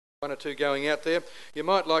One or two going out there. You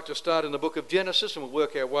might like to start in the book of Genesis and we'll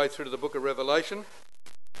work our way through to the book of Revelation.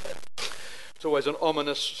 It's always an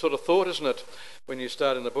ominous sort of thought, isn't it, when you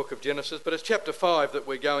start in the book of Genesis? But it's chapter 5 that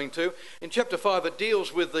we're going to. In chapter 5 it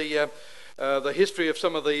deals with the history of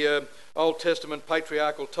some of the Old Testament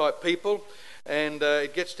patriarchal type people, and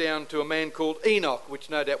it gets down to a man called Enoch, which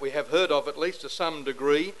no doubt we have heard of at least to some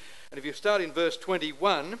degree. And if you start in verse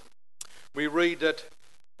 21, we read that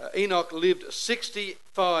Enoch lived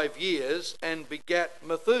 65 years and begat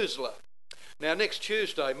Methuselah. Now, next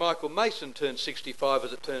Tuesday, Michael Mason turns 65,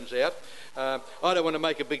 as it turns out. I don't want to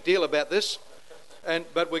make a big deal about this,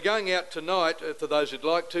 but we're going out tonight, for those who'd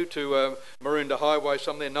like to Maroondah Highway,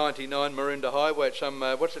 somewhere 99 Maroondah Highway at some,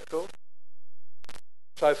 what's it called?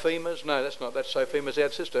 Sophima's? No, that's not. That's Sophima's our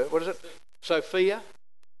sister. What is it?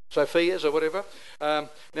 Sophia's or whatever. Now,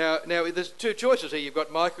 there's two choices here. You've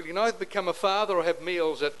got Michael. You can either become a father or have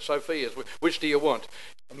meals at Sophia's. Which do you want?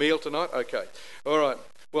 A meal tonight? Okay. All right.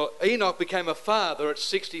 Well, Enoch became a father at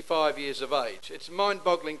 65 years of age. It's a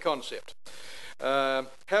mind-boggling concept.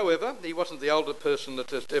 However, he wasn't the older person that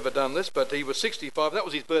has ever done this, but he was 65. That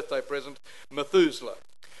was his birthday present, Methuselah.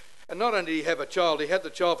 And not only did he have a child, he had the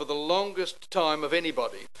child for the longest time of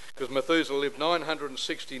anybody, because Methuselah lived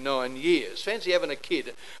 969 years. Fancy having a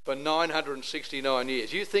kid for 969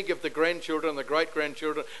 years. You think of the grandchildren and the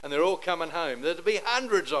great-grandchildren, and they're all coming home. There'd be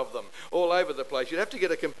hundreds of them all over the place. You'd have to get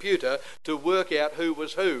a computer to work out who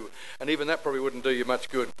was who, and even that probably wouldn't do you much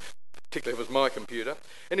good, particularly if it was my computer.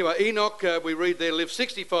 Anyway, Enoch, we read there, lived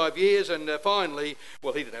 65 years, and finally,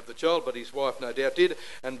 well, he didn't have the child, but his wife no doubt did,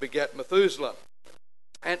 and begat Methuselah.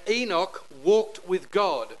 And Enoch walked with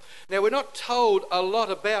God. Now, we're not told a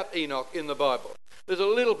lot about Enoch in the Bible. There's a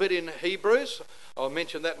little bit in Hebrews. I'll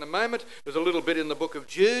mention that in a moment. There's a little bit in the book of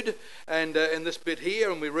Jude, and in this bit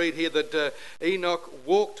here, and we read here that Enoch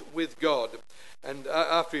walked with God. And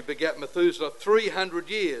after he begat Methuselah 300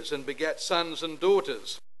 years and begat sons and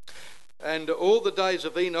daughters. And all the days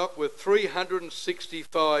of Enoch were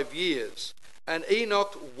 365 years. And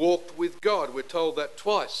Enoch walked with God. We're told that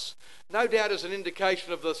twice. No doubt as an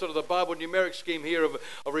indication of the sort of the Bible numeric scheme here of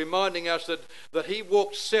reminding us that he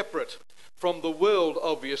walked separate from the world,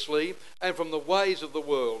 obviously, and from the ways of the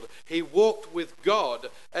world. He walked with God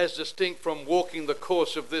as distinct from walking the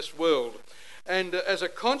course of this world. And as a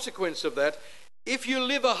consequence of that, if you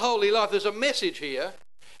live a holy life, there's a message here.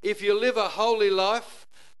 If you live a holy life,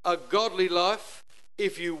 a godly life,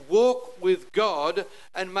 if you walk with God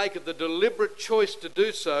and make it the deliberate choice to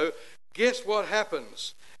do so, guess what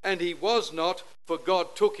happens? And he was not, for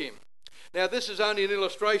God took him. Now, this is only an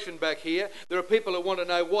illustration back here. There are people who want to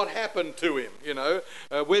know what happened to him, you know.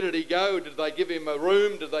 Where did he go? Did they give him a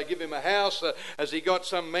room? Did they give him a house? Has he got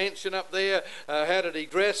some mansion up there? How did he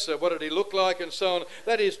dress? What did he look like? And so on.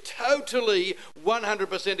 That is totally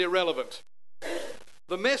 100% irrelevant.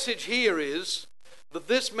 The message here is that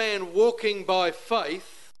this man walking by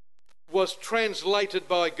faith was translated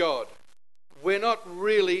by God. We're not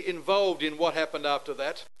really involved in what happened after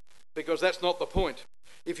that, because that's not the point.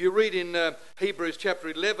 If you read in Hebrews chapter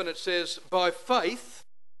 11, it says, by faith,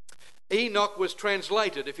 Enoch was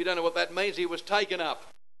translated. If you don't know what that means, he was taken up.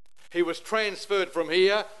 He was transferred from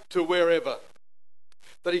here to wherever.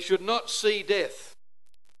 That he should not see death,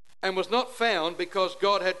 and was not found because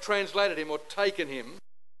God had translated him or taken him.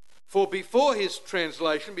 For before his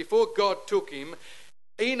translation, before God took him,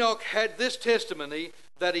 Enoch had this testimony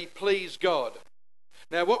that he pleased God.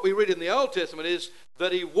 Now, what we read in the Old Testament is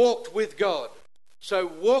that he walked with God. So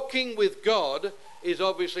walking with God is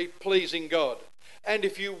obviously pleasing God. And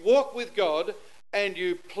if you walk with God and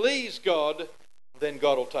you please God, then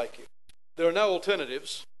God will take you. There are no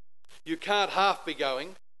alternatives. You can't half be going.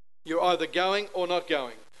 You're either going or not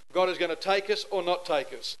going. God is going to take us or not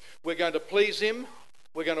take us. We're going to please him.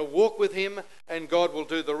 We're going to walk with him, and God will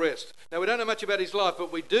do the rest. Now, we don't know much about his life,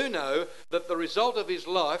 but we do know that the result of his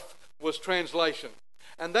life was translation.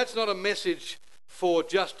 And that's not a message for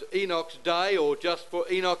just Enoch's day or just for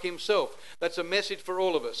Enoch himself. That's a message for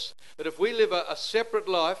all of us. That if we live a separate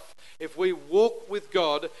life, if we walk with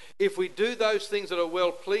God, if we do those things that are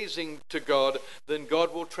well-pleasing to God, then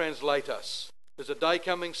God will translate us. There's a day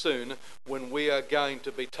coming soon when we are going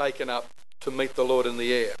to be taken up to meet the Lord in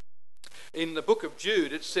the air. In the book of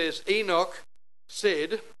Jude, it says, Enoch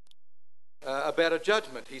said about a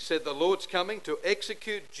judgment. He said, the Lord's coming to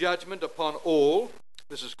execute judgment upon all.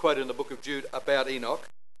 This is quoted in the book of Jude about Enoch.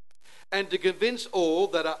 And to convince all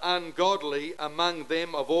that are ungodly among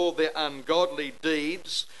them of all their ungodly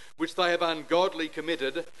deeds, which they have ungodly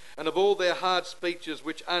committed, and of all their hard speeches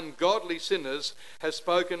which ungodly sinners have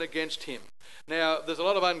spoken against him. Now, there's a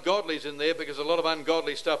lot of ungodlies in there because there's a lot of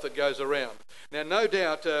ungodly stuff that goes around. Now, no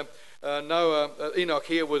doubt Enoch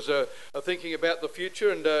here was thinking about the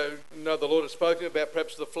future, and the Lord had spoken about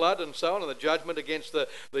perhaps the flood and so on, and the judgment against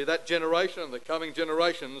that generation and the coming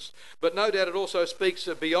generations. But no doubt it also speaks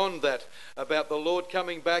beyond that, about the Lord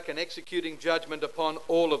coming back and executing judgment upon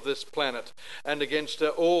all of this planet and against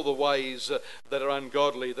all the ways that are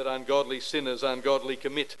ungodly, that ungodly sinners ungodly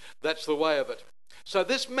commit. That's the way of it. So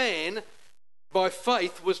this man, by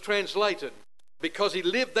faith, was translated because he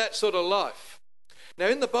lived that sort of life. Now,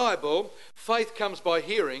 in the Bible, faith comes by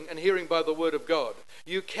hearing, and hearing by the word of God.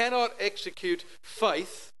 You cannot execute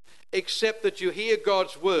faith except that you hear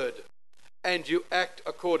God's word and you act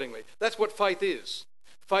accordingly. That's what faith is.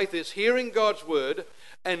 Faith is hearing God's word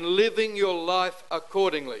and living your life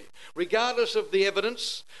accordingly, regardless of the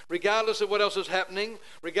evidence, regardless of what else is happening,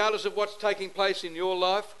 regardless of what's taking place in your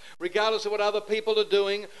life, regardless of what other people are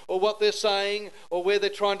doing or what they're saying or where they're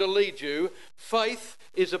trying to lead you. Faith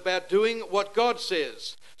is about doing what God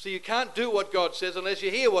says. So you can't do what God says unless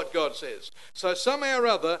you hear what God says. So somehow or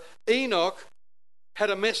other, Enoch had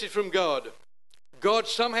a message from God. God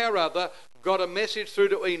somehow or other got a message through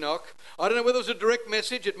to Enoch. I don't know whether it was a direct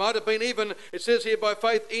message. It might have been even, it says here, by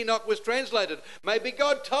faith Enoch was translated. Maybe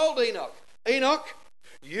God told Enoch, Enoch,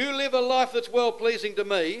 you live a life that's well-pleasing to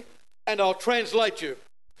me, and I'll translate you.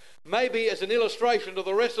 Maybe as an illustration to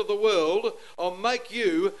the rest of the world, I'll make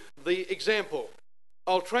you the example.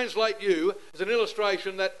 I'll translate you as an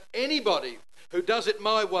illustration that anybody who does it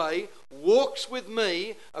my way, walks with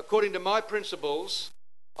me according to my principles,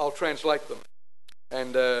 I'll translate them.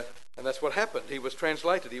 And that's what happened. He was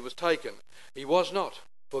translated. He was taken. He was not,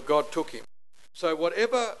 for God took him. So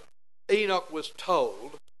whatever Enoch was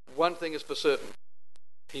told, one thing is for certain.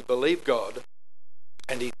 He believed God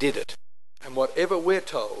and he did it. And whatever we're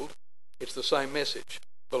told, it's the same message.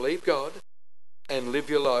 Believe God and live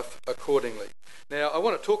your life accordingly. Now, I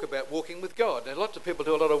want to talk about walking with God. Now, lots of people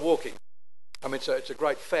do a lot of walking. I mean, so it's a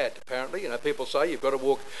great fad, apparently. You know, people say you've got to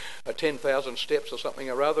walk 10,000 steps or something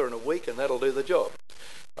or other in a week and that'll do the job.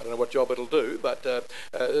 I don't know what job it'll do, but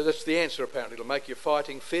that's the answer, apparently. It'll make you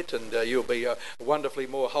fighting fit, and you'll be a wonderfully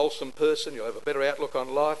more wholesome person. You'll have a better outlook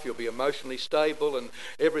on life. You'll be emotionally stable, and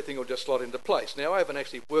everything will just slot into place. Now, I haven't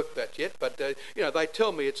actually worked that yet, but, they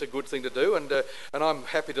tell me it's a good thing to do, and I'm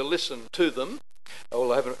happy to listen to them.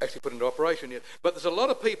 Well, I haven't actually put into operation yet. But there's a lot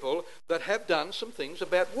of people that have done some things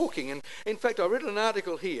about walking. And in fact, I read an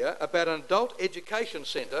article here about an adult education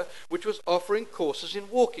centre which was offering courses in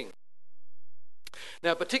walking.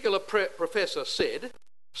 Now, a particular professor said,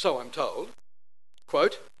 so I'm told,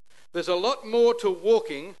 quote, "There's a lot more to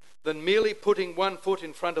walking than merely putting one foot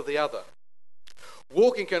in front of the other.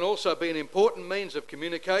 Walking can also be an important means of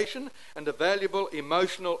communication and a valuable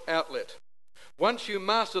emotional outlet. Once you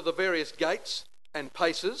master the various gaits and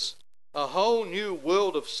paces, a whole new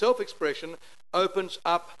world of self-expression opens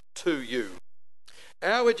up to you.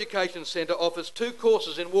 Our education centre offers 2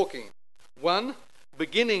 courses in walking. One,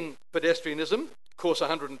 beginning pedestrianism, course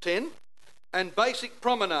 110, and basic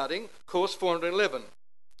promenading, course 411.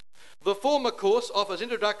 The former course offers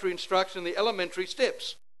introductory instruction in the elementary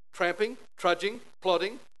steps, tramping, trudging,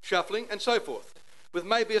 plodding, shuffling, and so forth, with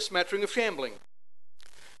maybe a smattering of shambling.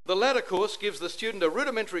 The latter course gives the student a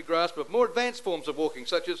rudimentary grasp of more advanced forms of walking,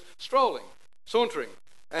 such as strolling, sauntering,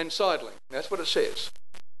 and sidling." That's what it says.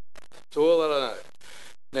 That's all that I know.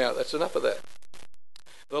 Now, that's enough of that.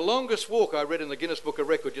 The longest walk I read in the Guinness Book of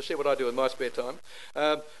Records, you see what I do in my spare time,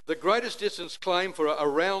 the greatest distance claimed for a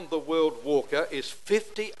round-the-world walker is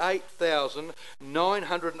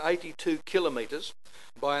 58,982 kilometres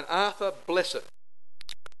by an Arthur Blessett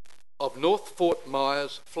of North Fort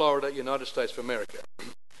Myers, Florida, United States of America.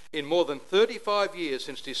 In more than 35 years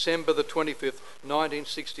since December the 25th,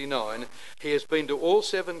 1969, he has been to all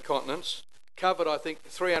 7 continents, covered, I think,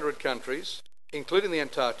 300 countries, including the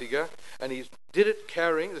Antarctica, and he did it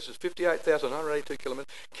carrying, this is 58,982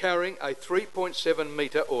 kilometres, carrying a 3.7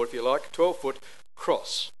 metre, or if you like, 12-foot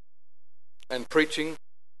cross, and preaching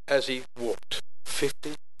as he walked.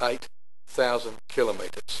 58,000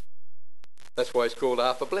 kilometres. That's why he's called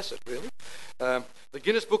Arthur Blessett, really. The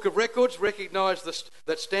Guinness Book of Records recognised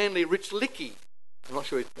that Stanley Richlicki, I'm not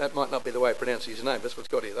sure, that might not be the way I pronounce his name, that's what's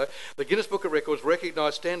got here though. The Guinness Book of Records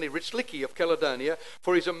recognised Stanley Richlicki of Caledonia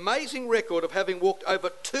for his amazing record of having walked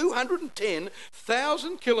over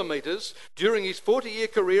 210,000 kilometres during his 40-year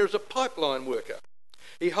career as a pipeline worker.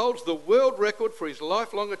 He holds the world record for his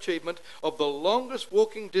lifelong achievement of the longest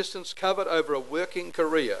walking distance covered over a working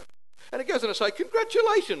career. And it goes on to say,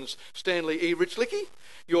 congratulations, Stanley E. Richlicki.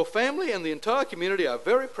 Your family and the entire community are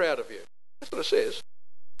very proud of you. That's what it says.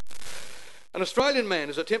 An Australian man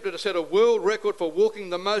has attempted to set a world record for walking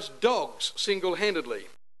the most dogs single-handedly.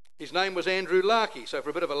 His name was Andrew Larkey. So for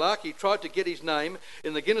a bit of a lark, he tried to get his name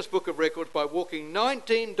in the Guinness Book of Records by walking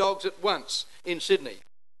 19 dogs at once in Sydney.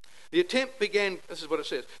 The attempt began, this is what it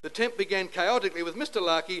says, the attempt began chaotically with Mr.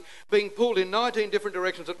 Larkey being pulled in 19 different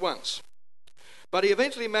directions at once. But he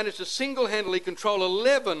eventually managed to single-handedly control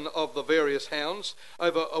 11 of the various hounds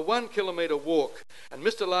over a 1 kilometre walk. And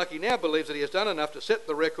Mr. Larkey now believes that he has done enough to set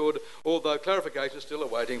the record, although clarification is still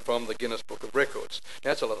awaiting from the Guinness Book of Records. Now,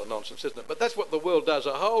 that's a lot of nonsense, isn't it? But that's what the world does,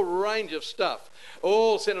 a whole range of stuff,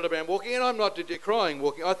 all centred around walking. And I'm not decrying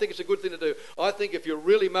walking. I think it's a good thing to do. I think if you're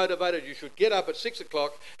really motivated, you should get up at 6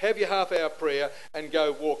 o'clock, have your half-hour prayer and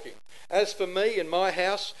go walking. As for me, in my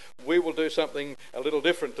house, we will do something a little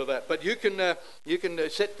different to that. But you can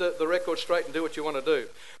set the record straight and do what you want to do.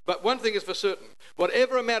 But one thing is for certain,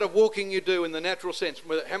 whatever amount of walking you do in the natural sense,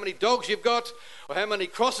 whether how many dogs you've got, or how many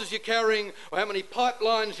crosses you're carrying, or how many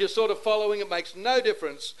pipelines you're sort of following, it makes no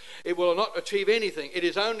difference. It will not achieve anything. It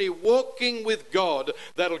is only walking with God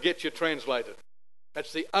that'll get you translated.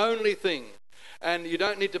 That's the only thing. And you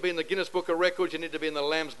don't need to be in the Guinness Book of Records, you need to be in the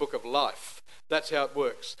Lamb's Book of Life. That's how it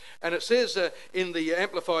works. And it says in the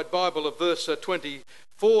Amplified Bible of verse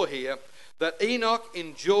 24 here, that Enoch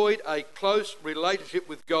enjoyed a close relationship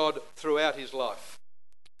with God throughout his life.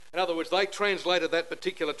 In other words, they translated that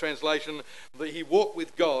particular translation, that he walked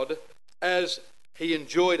with God, as he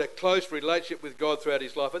enjoyed a close relationship with God throughout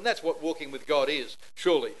his life. And that's what walking with God is,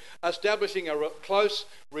 surely. Establishing a close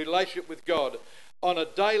relationship with God on a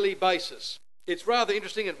daily basis. It's rather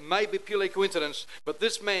interesting, it may be purely coincidence, but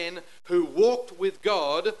this man who walked with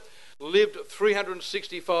God lived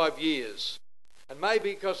 365 years. And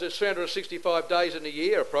maybe because there's 365 days in a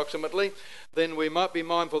year approximately, then we might be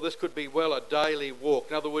mindful this could be, well, a daily walk.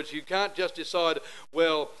 In other words, you can't just decide,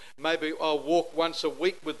 well, maybe I'll walk once a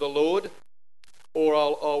week with the Lord, or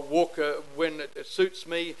I'll walk when it suits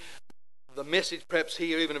me. The message perhaps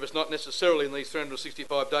here, even if it's not necessarily in these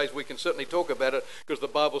 365 days, we can certainly talk about it because the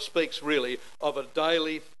Bible speaks really of a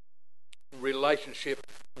daily relationship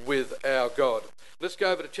with our God. Let's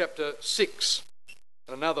go over to chapter 6.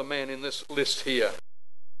 Another man in this list here.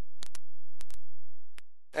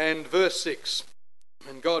 And verse 6.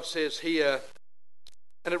 And God says here,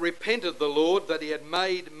 and it repented the Lord that he had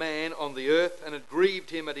made man on the earth, and it grieved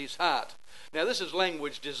him at his heart. Now this is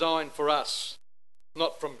language designed for us.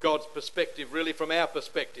 Not from God's perspective, really, from our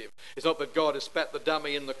perspective. It's not that God has spat the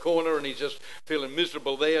dummy in the corner and he's just feeling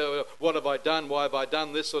miserable there. What have I done? Why have I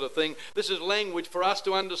done this sort of thing? This is language for us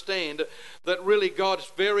to understand that really God's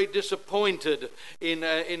very disappointed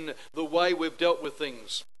in the way we've dealt with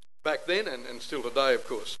things back then and still today, of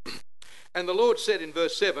course. And the Lord said in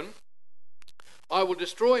verse 7, I will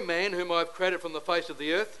destroy man whom I have created from the face of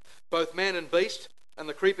the earth, both man and beast, and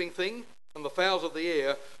the creeping thing, and the fowls of the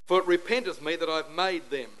air, for it repenteth me that I have made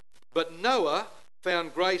them. But Noah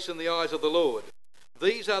found grace in the eyes of the Lord.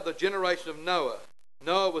 These are the generation of Noah.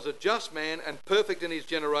 Noah was a just man and perfect in his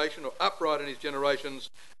generation, or upright in his generations,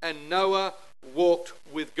 and Noah walked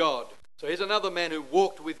with God. So here's another man who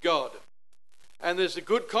walked with God. And there's the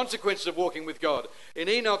good consequences of walking with God. In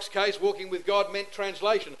Enoch's case, walking with God meant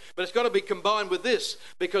translation. But it's got to be combined with this,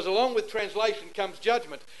 because along with translation comes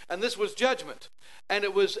judgment. And this was judgment. And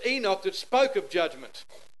it was Enoch that spoke of judgment.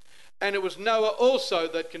 And it was Noah also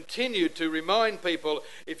that continued to remind people,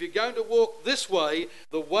 if you're going to walk this way,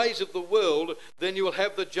 the ways of the world, then you will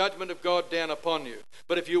have the judgment of God down upon you.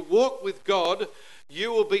 But if you walk with God,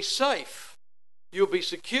 you will be safe. You'll be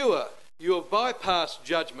secure. You will bypass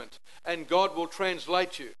judgment. And God will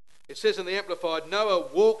translate you. It says in the Amplified, Noah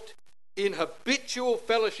walked in habitual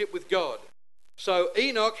fellowship with God. So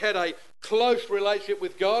Enoch had a close relationship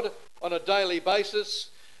with God on a daily basis,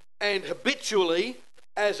 and habitually,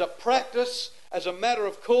 as a practice, as a matter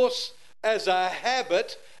of course, as a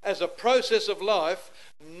habit, as a process of life,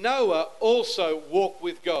 Noah also walked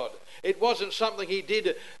with God. It wasn't something he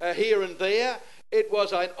did here and there. It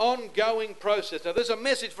was an ongoing process. Now there's a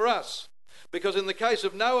message for us. Because in the case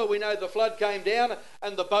of Noah, we know the flood came down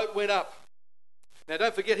and the boat went up. Now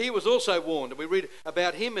don't forget, he was also warned. And we read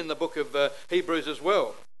about him in the book of Hebrews as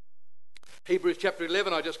well. Hebrews chapter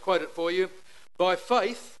 11, I just quote it for you. By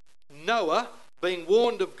faith, Noah, being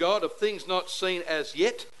warned of God of things not seen as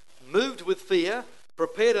yet, moved with fear,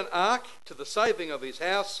 prepared an ark to the saving of his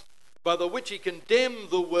house, by the which he condemned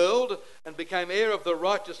the world and became heir of the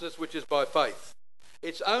righteousness which is by faith.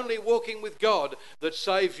 It's only walking with God that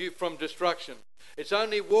saves you from destruction. It's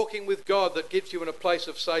only walking with God that gets you in a place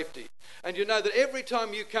of safety. And you know that every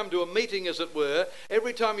time you come to a meeting, as it were,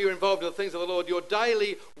 every time you're involved in the things of the Lord, your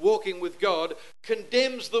daily walking with God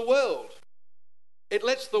condemns the world. It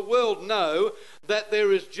lets the world know that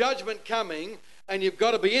there is judgment coming and you've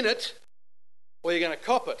got to be in it or you're going to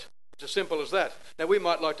cop it. It's as simple as that. Now, we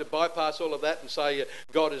might like to bypass all of that and say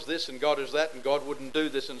God is this and God is that and God wouldn't do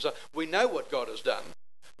this and so. We know what God has done.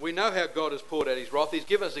 We know how God has poured out his wrath. He's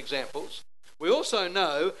given us examples. We also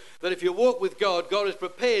know that if you walk with God, God is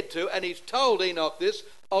prepared to, and he's told Enoch this,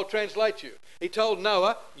 I'll translate you. He told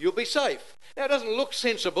Noah, you'll be safe. Now, it doesn't look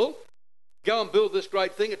sensible. Go and build this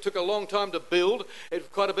great thing. It took a long time to build. It was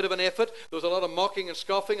quite a bit of an effort. There was a lot of mocking and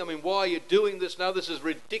scoffing. I mean, why are you doing this? No, this is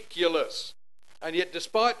ridiculous. And yet,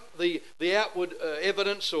 despite the outward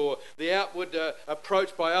evidence or the outward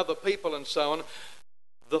approach by other people and so on,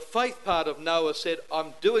 the faith part of Noah said,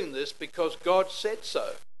 I'm doing this because God said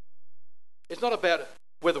so. It's not about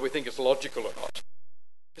whether we think it's logical or not.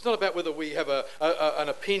 It's not about whether we have an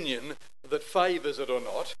opinion that favours it or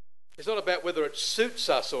not. It's not about whether it suits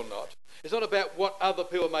us or not. It's not about what other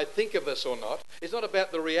people may think of us or not. It's not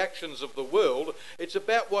about the reactions of the world. It's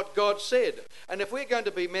about what God said. And if we're going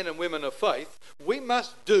to be men and women of faith, we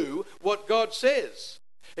must do what God says.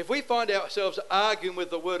 If we find ourselves arguing with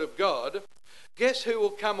the Word of God, guess who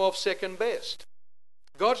will come off second best?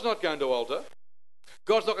 God's not going to alter.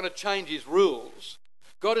 God's not going to change his rules.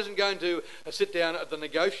 God isn't going to sit down at the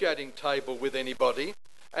negotiating table with anybody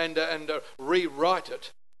and rewrite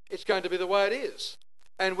it. It's going to be the way it is.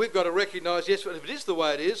 And we've got to recognise, yes, if it is the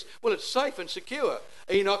way it is, well, it's safe and secure.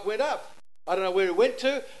 Enoch went up. I don't know where he went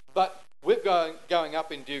to, but we're going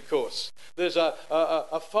up in due course. There's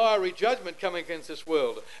a fiery judgment coming against this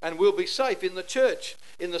world, and we'll be safe in the church,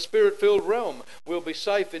 in the spirit-filled realm. We'll be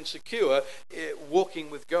safe and secure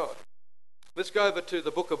walking with God. Let's go over to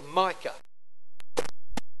the book of Micah.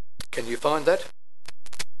 Can you find that?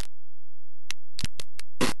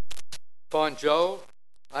 Find Joel,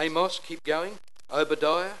 Amos, keep going,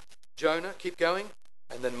 Obadiah, Jonah, keep going,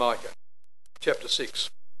 and then Micah, chapter 6.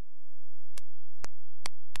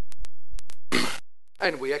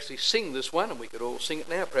 And we actually sing this one, and we could all sing it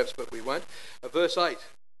now perhaps, but we won't. Verse 8,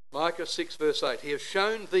 Micah 6 verse 8. He has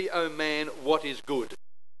shown thee, O man, what is good.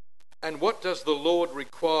 And what does the Lord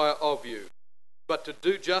require of you? But to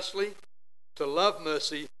do justly, to love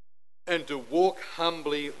mercy, and to walk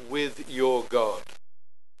humbly with your God.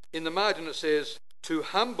 In the margin it says, to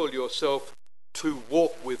humble yourself, to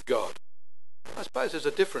walk with God. I suppose there's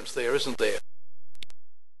a difference there, isn't there?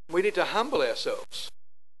 We need to humble ourselves.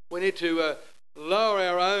 We need to lower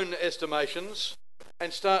our own estimations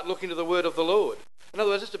and start looking to the word of the Lord. In other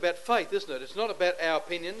words, it's about faith, isn't it? It's not about our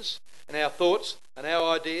opinions and our thoughts and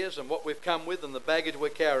our ideas and what we've come with and the baggage we're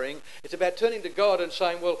carrying. It's about turning to God and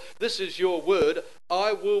saying, well, this is your word.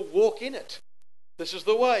 I will walk in it. This is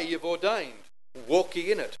the way you've ordained. Walk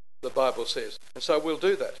ye in it, the Bible says. And so we'll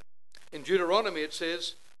do that. In Deuteronomy it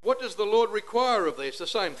says, what does the Lord require of thee? It's the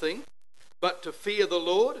same thing. But to fear the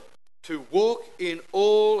Lord, to walk in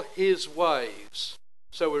all his ways.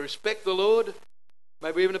 So we respect the Lord,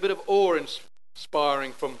 maybe even a bit of awe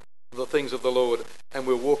inspiring from the things of the Lord, and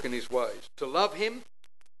we'll walk in his ways. To love him,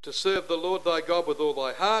 to serve the Lord thy God with all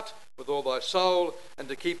thy heart, with all thy soul, and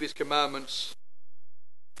to keep his commandments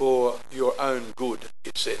for your own good,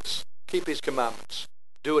 it says. Keep his commandments.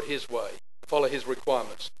 Do it his way. Follow his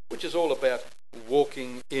requirements, which is all about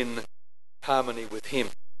walking in harmony with him.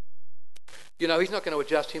 You know, he's not going to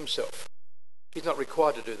adjust himself. He's not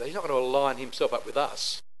required to do that. He's not going to align himself up with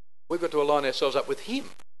us. We've got to align ourselves up with him.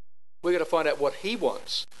 We've got to find out what he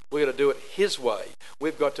wants. We've got to do it his way.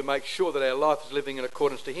 We've got to make sure that our life is living in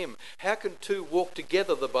accordance to him. How can two walk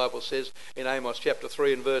together, the Bible says in Amos chapter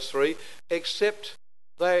 3 and verse 3, except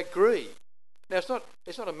they agree? Now,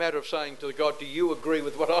 it's not a matter of saying to God, do you agree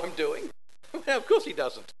with what I'm doing? Now, of course he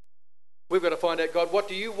doesn't. We've got to find out, God, what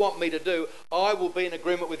do you want me to do? I will be in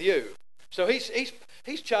agreement with you. So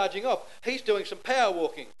he's charging off. He's doing some power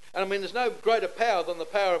walking. And I mean, there's no greater power than the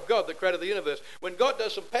power of God that created the universe. When God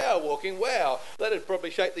does some power walking, wow, that'd probably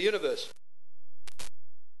shake the universe.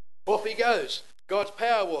 Off he goes. God's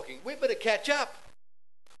power walking. We better catch up.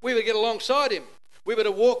 We better get alongside him. We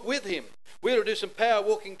better walk with him. We better do some power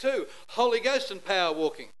walking too. Holy Ghost and power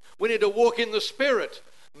walking. We need to walk in the Spirit,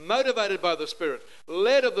 motivated by the Spirit,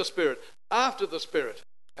 led of the Spirit, after the Spirit,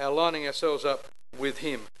 aligning ourselves up with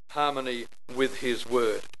him, harmony with his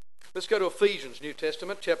word. Let's go to Ephesians, New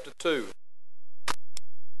Testament, chapter 2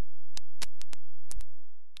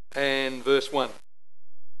 and verse 1. It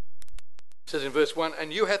says in verse 1,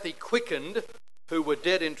 and you hath he quickened who were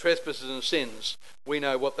dead in trespasses and sins. We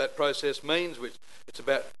know what that process means. It's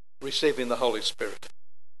about receiving the Holy Spirit.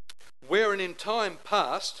 Wherein in time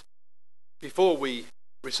past, before we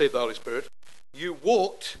received the Holy Spirit, you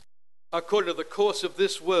walked according to the course of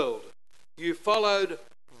this world. You followed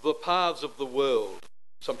the paths of the world.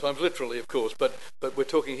 Sometimes literally, of course, but we're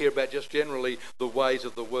talking here about just generally the ways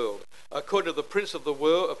of the world. According to the prince of the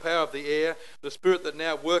world, a power of the air, the spirit that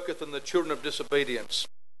now worketh in the children of disobedience.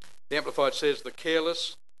 The Amplified says, the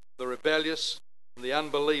careless, the rebellious, and the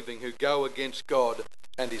unbelieving who go against God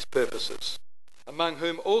and his purposes. Among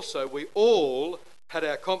whom also we all had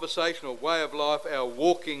our conversational way of life, our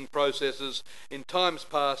walking processes in times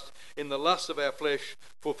past, in the lusts of our flesh,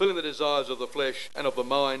 fulfilling the desires of the flesh and of the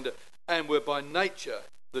mind, and were by nature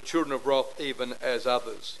the children of wrath, even as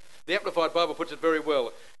others. The Amplified Bible puts it very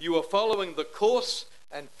well. You are following the course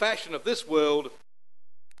and fashion of this world.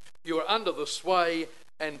 You are under the sway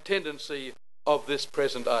and tendency of this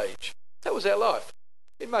present age. That was our life.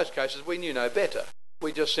 In most cases, we knew no better.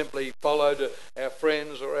 We just simply followed our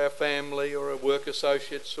friends or our family or our work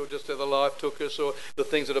associates, or just how the life took us, or the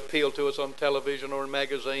things that appealed to us on television or in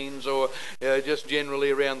magazines, or just generally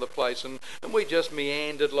around the place. And we just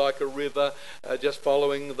meandered like a river, just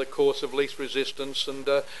following the course of least resistance,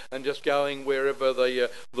 and just going wherever the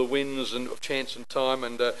winds and of chance and time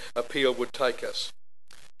and appeal would take us.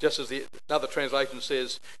 Just as another translation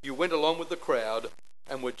says, you went along with the crowd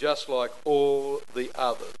and were just like all the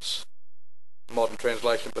others. Modern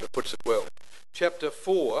translation, but it puts it well. Chapter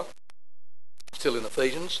 4, still in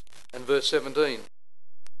Ephesians, and verse 17.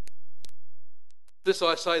 This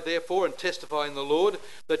I say therefore, and testify in the Lord,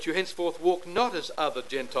 that you henceforth walk not as other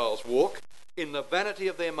Gentiles walk, in the vanity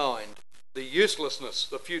of their mind, the uselessness,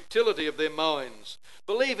 the futility of their minds,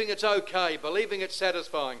 believing it's okay, believing it's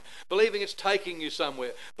satisfying, believing it's taking you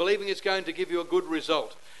somewhere, believing it's going to give you a good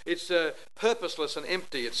result. It's purposeless and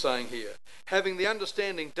empty, it's saying here. Having the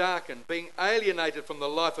understanding darkened, being alienated from the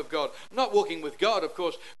life of God. Not walking with God, of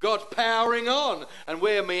course. God's powering on, and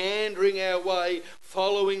we're meandering our way,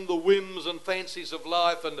 following the whims and fancies of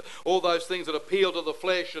life and all those things that appeal to the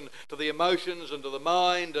flesh and to the emotions and to the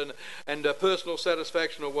mind and personal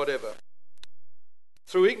satisfaction or whatever.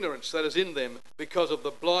 Through ignorance that is in them, because of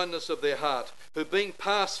the blindness of their heart, who being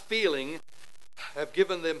past feeling have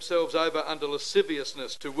given themselves over unto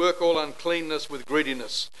lasciviousness, to work all uncleanness with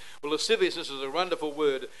greediness. Well, lasciviousness is a wonderful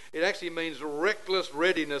word. It actually means reckless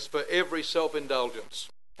readiness for every self-indulgence.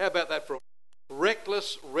 How about that for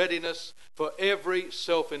reckless readiness for every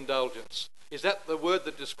self-indulgence? Is that the word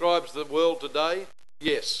that describes the world today?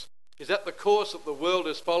 Yes. Is that the course that the world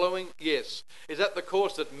is following? Yes. Is that the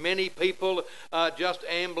course that many people are just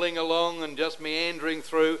ambling along and just meandering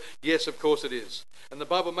through? Yes, of course it is. And the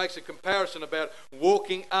Bible makes a comparison about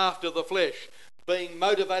walking after the flesh, being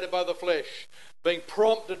motivated by the flesh, being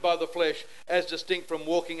prompted by the flesh, as distinct from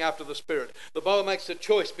walking after the Spirit. The Bible makes a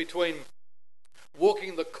choice between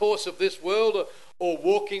walking the course of this world or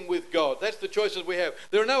walking with God. That's the choices we have.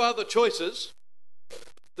 There are no other choices.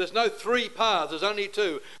 There's no three paths, there's only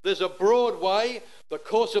two. There's a broad way, the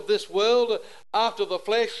course of this world, after the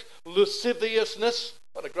flesh, lasciviousness,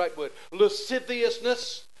 what a great word,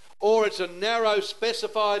 lasciviousness, or it's a narrow,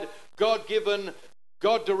 specified, God-given,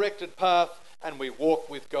 God-directed path, and we walk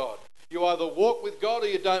with God. You either walk with God or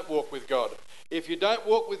you don't walk with God. If you don't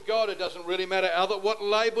walk with God, it doesn't really matter what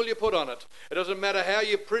label you put on it. It doesn't matter how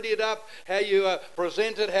you pretty it up, how you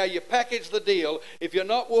present it, how you package the deal. If you're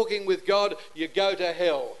not walking with God, you go to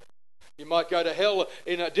hell. You might go to hell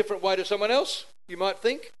in a different way to someone else, you might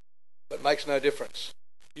think, but it makes no difference.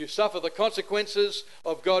 You suffer the consequences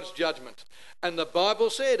of God's judgment. And the Bible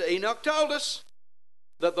said, Enoch told us,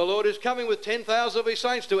 that the Lord is coming with 10,000 of his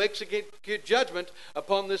saints to execute judgment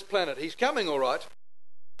upon this planet. He's coming, all right,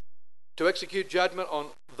 to execute judgment on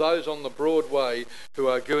those on the broad way who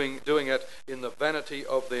are doing it in the vanity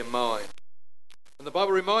of their mind. And the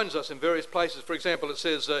Bible reminds us in various places, for example, it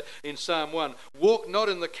says in Psalm 1, walk not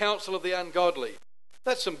in the counsel of the ungodly.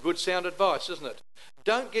 That's some good sound advice, isn't it?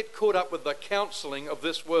 Don't get caught up with the counselling of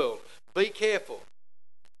this world. Be careful.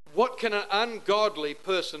 What can an ungodly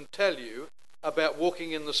person tell you about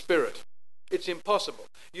walking in the Spirit? It's impossible.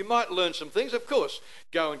 You might learn some things, of course.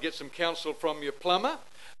 Go and get some counsel from your plumber.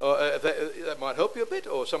 That might help you a bit,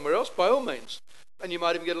 or somewhere else, by all means. And you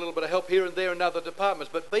might even get a little bit of help here and there in other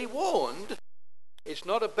departments. But be warned, it's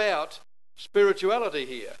not about spirituality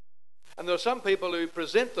here. And there are some people who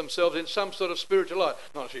present themselves in some sort of spiritual light.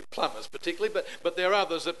 Not actually plumbers particularly, but there are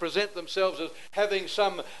others that present themselves as having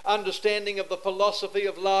some understanding of the philosophy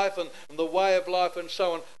of life and the way of life and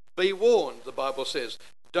so on. Be warned, the Bible says.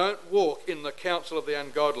 Don't walk in the counsel of the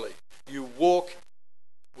ungodly. You walk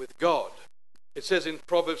with God. It says in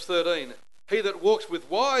Proverbs 13, he that walks with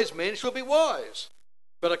wise men shall be wise.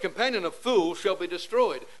 But a companion of fools shall be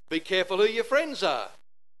destroyed. Be careful who your friends are.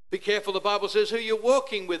 Be careful, the Bible says, who you're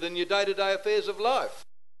walking with in your day-to-day affairs of life.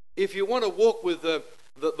 If you want to walk with the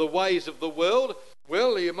ways of the world,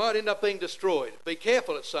 well, you might end up being destroyed. Be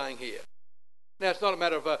careful, it's saying here. Now, it's not a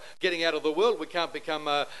matter of getting out of the world. We can't become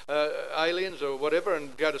aliens or whatever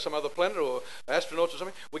and go to some other planet or astronauts or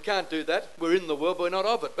something. We can't do that. We're in the world, but we're not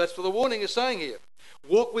of it. That's what the warning is saying here.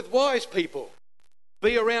 Walk with wise people.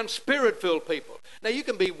 Be around spirit-filled people. Now, you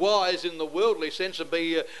can be wise in the worldly sense and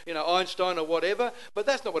be, Einstein or whatever, but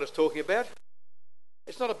that's not what it's talking about.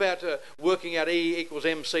 It's not about working out E equals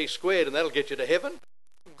MC squared and that'll get you to heaven.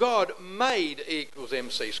 God made E equals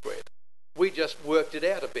MC squared. We just worked it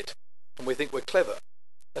out a bit and we think we're clever.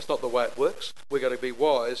 That's not the way it works. We've got to be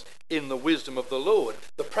wise in the wisdom of the Lord,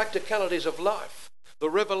 the practicalities of life, the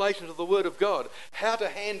revelations of the Word of God, how to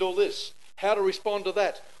handle this, how to respond to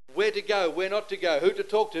that, where to go, where not to go, who to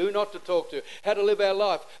talk to, who not to talk to, how to live our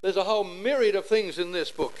life. There's a whole myriad of things in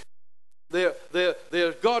this book.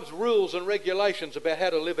 They're God's rules and regulations about how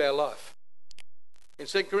to live our life. In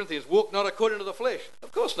 2 Corinthians, walk not according to the flesh.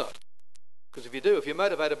 Of course not. Because if you do, if you're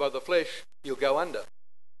motivated by the flesh, you'll go under.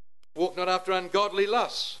 Walk not after ungodly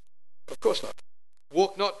lusts. Of course not.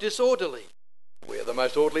 Walk not disorderly. We're the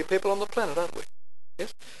most orderly people on the planet, aren't we?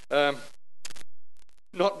 Yes.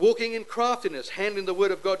 Not walking in craftiness, handling the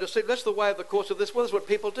word of God to see. That's the way of the course of this world. That's what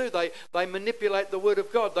people do. They manipulate the word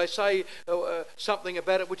of God. They say something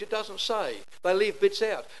about it which it doesn't say. They leave bits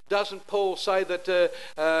out. Doesn't Paul say that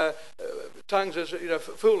tongues is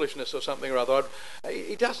foolishness or something or other?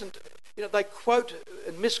 He doesn't. They quote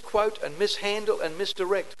and misquote and mishandle and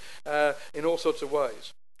misdirect in all sorts of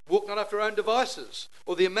ways. Walk not after our own devices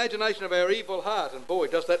or the imagination of our evil heart. And boy,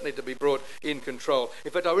 does that need to be brought in control.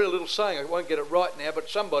 In fact, I read a little saying, I won't get it right now, but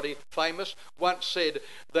somebody famous once said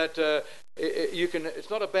that it's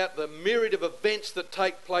not about the myriad of events that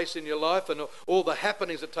take place in your life and all the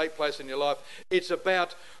happenings that take place in your life. It's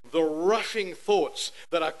about the rushing thoughts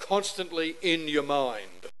that are constantly in your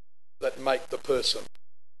mind that make the person.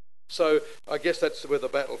 So I guess that's where the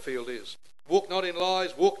battlefield is. Walk not in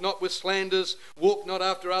lies, walk not with slanders, walk not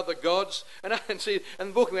after other gods.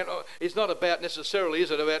 And walking around, it's not about necessarily,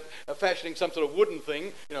 is it, about fashioning some sort of wooden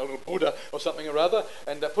thing, a little Buddha or something or other,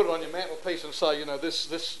 and put it on your mantelpiece and say,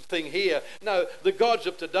 this thing here. No, the gods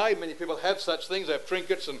of today, many people have such things. They have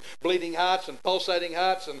trinkets and bleeding hearts and pulsating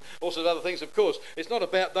hearts and all sorts of other things, of course. It's not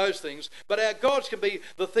about those things, but our gods can be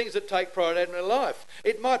the things that take pride in our life.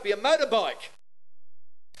 It might be a motorbike.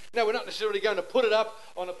 Now, we're not necessarily going to put it up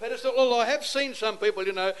on a pedestal, although I have seen some people,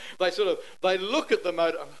 they look at the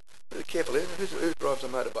motor. Be careful, who drives a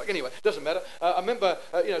motorbike? Anyway, doesn't matter. I remember,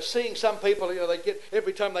 seeing some people, they get,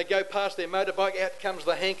 every time they go past their motorbike, out comes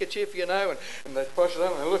the handkerchief, and they push it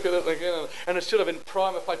up and they look at it again, and it's sort of in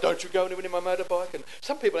prime of place, don't you go anywhere near my motorbike? And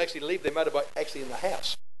some people actually leave their motorbike actually in the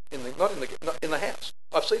house, not in the house.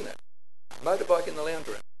 I've seen that. Motorbike in the lounge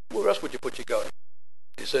room. Where else would you put your guy?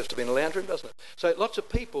 It deserves to be in a lounge room, doesn't it? So lots of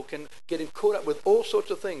people can get caught up with all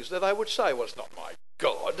sorts of things that they would say, well, it's not my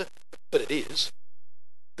God, but it is,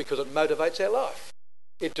 because it motivates our life.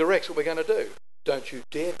 It directs what we're going to do. Don't you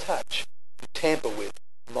dare touch, tamper with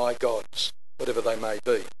my gods, whatever they may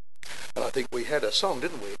be. And I think we had a song,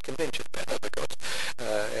 didn't we, at convention about other gods.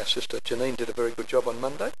 Our sister Janine did a very good job on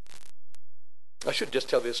Monday. I should just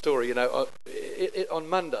tell you a story. On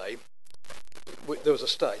Monday, there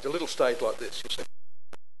was a little stage like this, you see.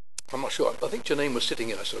 I'm not sure. I think Janine was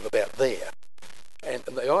sitting, sort of about there. And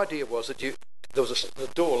the idea was that there was a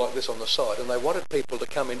door like this on the side, and they wanted people to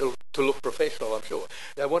come in to look professional, I'm sure.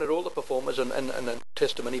 They wanted all the performers and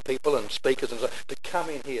testimony people and speakers and so to come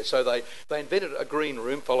in here. So they invented a green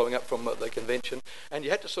room following up from the convention, and you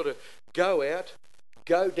had to sort of go out,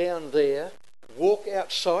 go down there, walk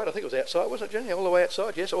outside. I think it was outside, wasn't it, Jenny? All the way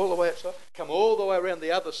outside, yes, all the way outside. Come all the way around the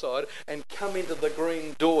other side and come into the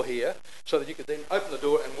green door here so that you could then open the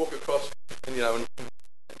door and walk across and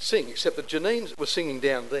sing. Except that Janine was singing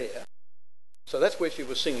down there. So that's where she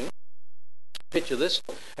was singing. Picture this.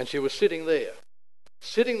 And she was sitting there,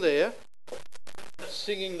 singing there.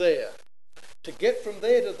 To get from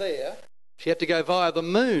there to there, she had to go via the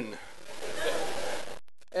moon.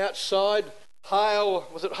 Outside, hail,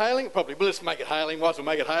 was it hailing? Probably. Well, let's make it hailing. Might as well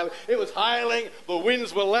make it hailing. It was hailing. The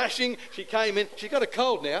winds were lashing. She came in. She's got a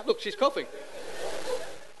cold now. Look, she's coughing.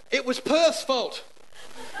 It was Perth's fault.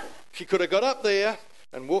 She could have got up there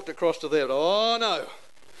and walked across to there. But, oh, no.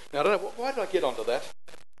 Now, I don't know. Why did I get onto that?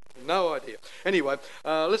 No idea. Anyway,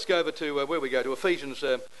 let's go over to where we go, to Ephesians.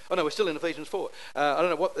 Oh no, we're still in Ephesians 4. I don't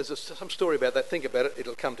know what, there's some story about that. Think about it,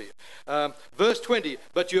 it'll come to you. Verse 20,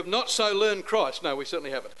 but you have not so learned Christ. No, we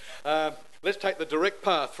certainly haven't. Let's take the direct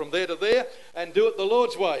path from there to there and do it the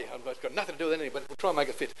Lord's way. It's got nothing to do with anything, but we'll try and make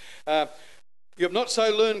it fit. You have not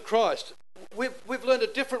so learned Christ. We've learned a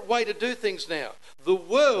different way to do things now. The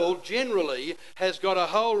world generally has got a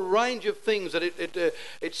whole range of things that it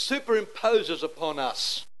superimposes upon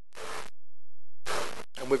us.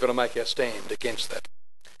 And we've got to make our stand against that.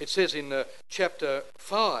 It says in chapter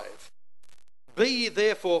 5, be ye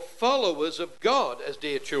therefore followers of God as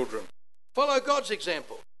dear children. Follow God's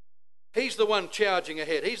example. He's the one charging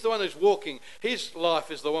ahead. He's the one who's walking. His life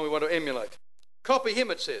is the one we want to emulate. Copy him,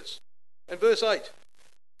 it says. And verse 8,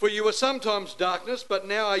 for you were sometimes darkness, but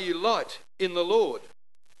now are you light in the Lord.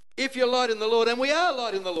 If you're light in the Lord, and we are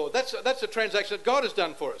light in the Lord, that's a transaction that God has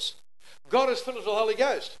done for us. God has filled us with the Holy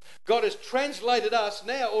Ghost. God has translated us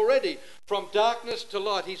now already from darkness to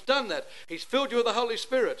light. He's done that. He's filled you with the Holy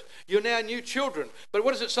Spirit. You're now new children. But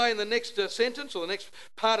what does it say in the next sentence, or the next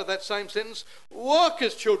part of that same sentence? Walk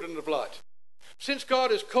as children of light. Since God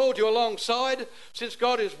has called you alongside, since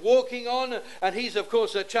God is walking on, and he's of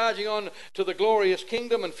course charging on to the glorious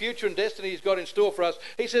kingdom and future and destiny he's got in store for us,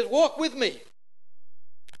 he says, walk with me.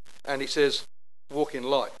 And he says, walk in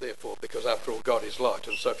light, therefore, because after all, God is light.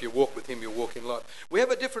 And so if you walk with him, you walk in light. We have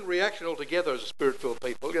a different reaction altogether as a spirit-filled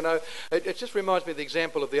people. You know, it just reminds me of the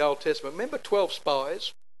example of the Old Testament. Remember 12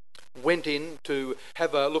 spies went in to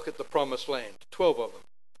have a look at the promised land. 12 of them.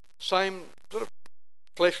 Same sort of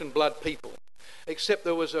flesh and blood people. Except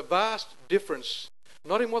there was a vast difference,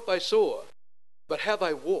 not in what they saw, but how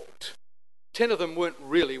they walked. 10 of them weren't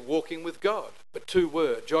really walking with God, but 2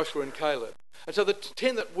 were, Joshua and Caleb. And so the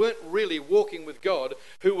 10 that weren't really walking with God,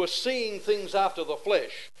 who were seeing things after the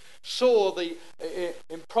flesh, saw the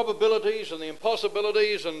improbabilities and the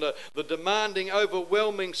impossibilities and the demanding,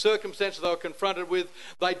 overwhelming circumstances they were confronted with.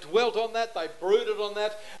 They dwelt on that, they brooded on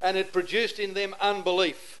that, and it produced in them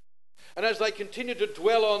unbelief. And as they continued to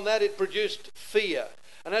dwell on that, it produced fear.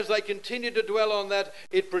 And as they continued to dwell on that,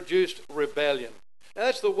 it produced rebellion. Now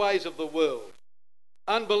that's the ways of the world.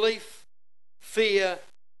 Unbelief, fear,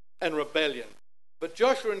 and rebellion. But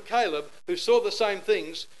Joshua and Caleb, who saw the same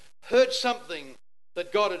things, heard something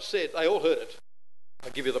that God had said. They all heard it.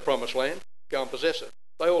 I'll give you the promised land. Go and possess it.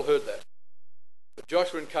 They all heard that. But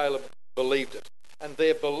Joshua and Caleb believed it. And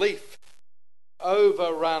their belief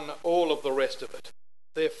overrun all of the rest of it.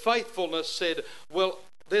 Their faithfulness said, well,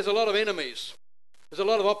 there's a lot of enemies. There's a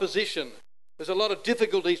lot of opposition. There's a lot of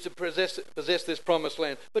difficulties to possess this promised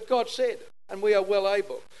land. But God said, and we are well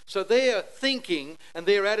able. So their thinking and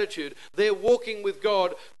their attitude, their walking with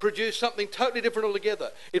God, produced something totally different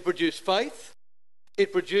altogether. It produced faith.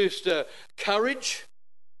 It produced courage.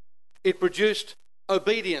 It produced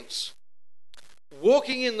obedience.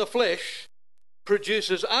 Walking in the flesh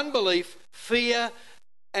produces unbelief, fear,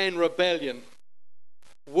 and rebellion.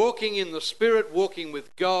 Walking in the Spirit, walking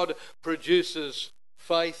with God, produces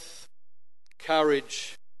faith,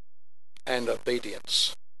 courage, and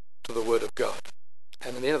obedience to the Word of God.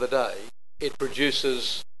 And at the end of the day, it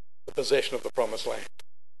produces the possession of the promised land.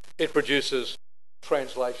 It produces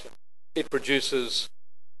translation. It produces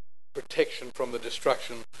protection from the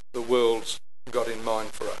destruction the world's got in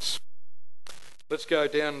mind for us. Let's go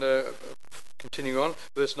down, continuing on,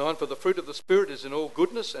 verse 9. For the fruit of the Spirit is in all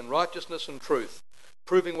goodness and righteousness and truth,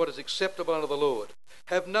 proving what is acceptable unto the Lord.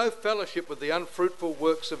 Have no fellowship with the unfruitful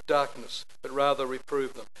works of darkness, but rather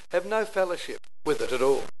reprove them. Have no fellowship with it at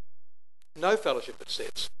all. No fellowship, it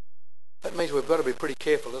says. That means we've got to be pretty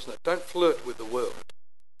careful, doesn't it? Don't flirt with the world.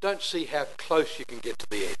 Don't see how close you can get to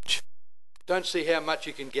the edge. Don't see how much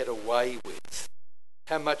you can get away with.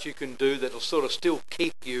 How much you can do that'll sort of still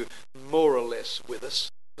keep you more or less with us.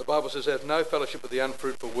 The Bible says, have no fellowship with the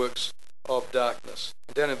unfruitful works of darkness.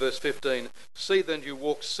 And down in verse 15, see then you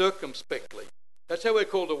walk circumspectly. That's how we're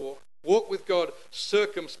called to walk. Walk with God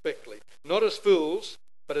circumspectly. Not as fools,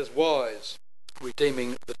 but as wise,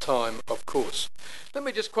 redeeming the time, of course. Let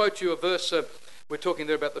me just quote you a verse. We're talking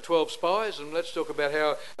there about the 12 spies, and let's talk about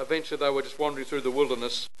how eventually they were just wandering through the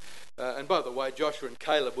wilderness. And by the way, Joshua and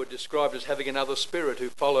Caleb were described as having another spirit who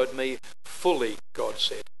followed me fully, God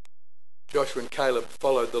said. Joshua and Caleb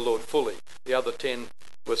followed the Lord fully. The other 10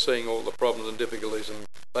 were seeing all the problems and difficulties, and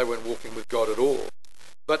they weren't walking with God at all.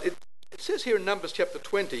 But it says here in Numbers chapter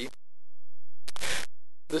 20,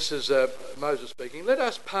 this is Moses speaking, let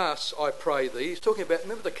us pass, I pray thee. He's talking about,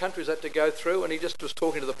 remember the countries they had to go through, and he just was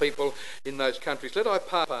talking to the people in those countries. Let I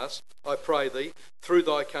pass, I pray thee, through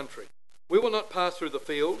thy country. We will not pass through the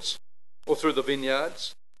fields or through the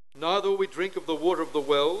vineyards. neither will we drink of the water of the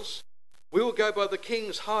wells. We will go by the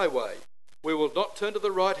king's highway. We will not turn to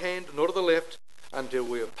the right hand nor to the left until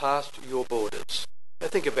we have passed your borders. Now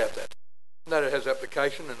think about that. No, it has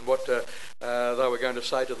application, and what they were going to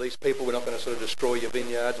say to these people: we're not going to sort of destroy your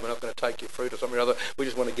vineyards, we're not going to take your fruit or something or other, we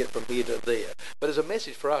just want to get from here to there. But there's a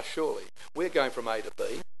message for us, surely. We're going from A to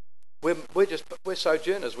B. We're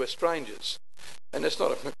sojourners, we're strangers. And it's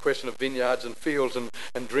not a question of vineyards and fields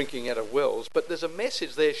and drinking out of wells, but there's a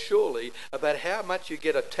message there surely about how much you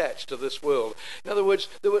get attached to this world. In other words,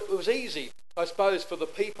 it was easy, I suppose, for the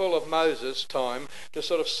people of Moses' time to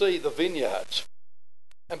sort of see the vineyards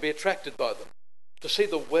and be attracted by them, to see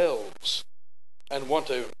the wells and want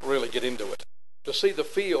to really get into it, to see the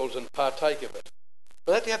fields and partake of it.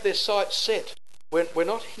 But they have to have their sights set. We're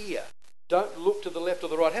not here. Don't look to the left or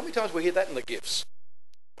the right. How many times we hear that in the gifts?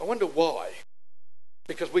 I wonder why.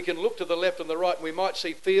 Because we can look to the left and the right and we might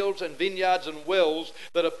see fields and vineyards and wells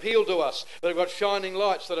that appeal to us, that have got shining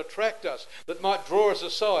lights that attract us, that might draw us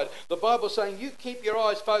aside. The Bible's saying, you keep your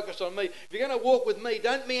eyes focused on me. If you're going to walk with me,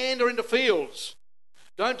 don't meander into fields.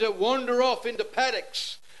 Don't wander off into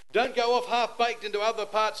paddocks. Don't go off half-baked into other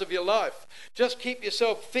parts of your life. Just keep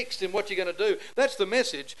yourself fixed in what you're going to do. That's the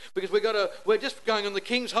message, because we're just going on the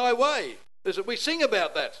King's highway. We sing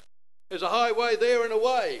about that. There's a highway there and a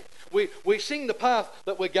way. We sing the path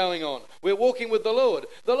that we're going on. We're walking with the Lord.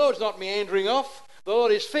 The Lord's not meandering off. The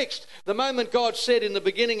Lord is fixed. The moment God said in the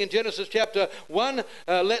beginning in Genesis chapter 1,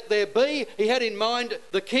 let there be, he had in mind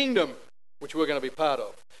the kingdom, which we're going to be part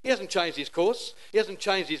of. He hasn't changed his course. He hasn't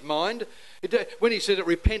changed his mind. When he said it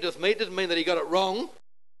repenteth me, it doesn't mean that he got it wrong.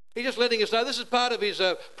 He's just letting us know this is part of his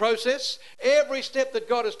process. Every step that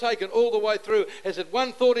God has taken all the way through has had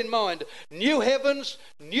one thought in mind: new heavens,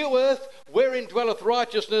 new earth, wherein dwelleth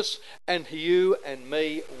righteousness, and you and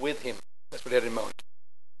me with him. That's what he had in mind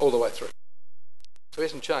all the way through. So he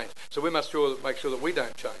hasn't changed. So we must make sure that we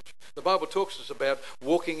don't change. The Bible talks to us about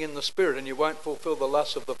walking in the Spirit, and you won't fulfill the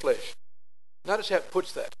lusts of the flesh. Notice how it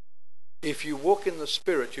puts that. If you walk in the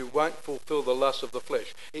Spirit, you won't fulfill the lusts of the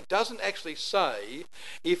flesh. It doesn't actually say,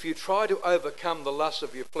 if you try to overcome the lusts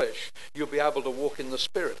of your flesh, you'll be able to walk in the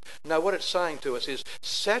Spirit. No, what it's saying to us is,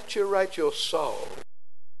 saturate your soul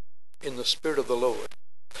in the Spirit of the Lord,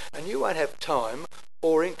 and you won't have time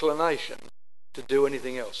or inclination to do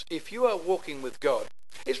anything else. If you are walking with God,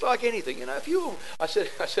 it's like anything, you know. I said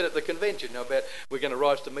at the convention about we're going to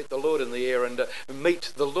rise to meet the Lord in the air and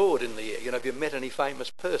meet the Lord in the air. You know, have you met any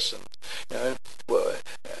famous person? You know, well,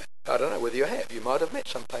 I don't know whether you have. You might have met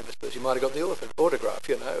some famous person. You might have got the autograph,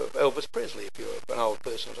 you know, of Elvis Presley if you're an old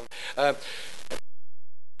person or something.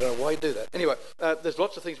 I don't know why you do that. Anyway, there's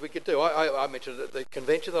lots of things we could do. I mentioned at the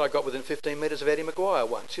convention that I got within 15 metres of Eddie Maguire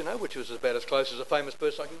once, you know, which was about as close as a famous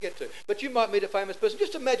person I can get to. But you might meet a famous person.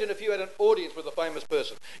 Just imagine if you had an audience with a famous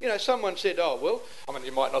person. You know, someone said, oh, well, I mean,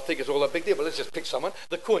 you might not think it's all that big deal, but let's just pick someone.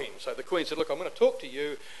 The Queen. So the Queen said, look, I'm going to talk to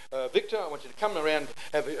you, Victor. I want you to come around,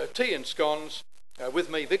 have a tea and scones with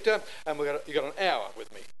me, Victor, and you've got an hour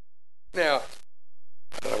with me. Now,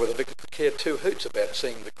 I don't know whether Victor could care two hoots about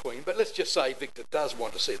seeing the Queen, but let's just say Victor does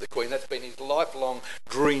want to see the Queen. That's been his lifelong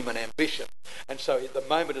dream and ambition. And so the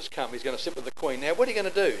moment has come. He's going to sit with the Queen. Now, what are you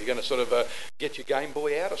going to do? You're going to sort of get your Game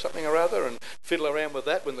Boy out or something or other and fiddle around with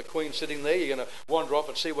that when the Queen's sitting there? You're going to wander off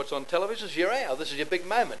and see what's on television? This is your hour. This is your big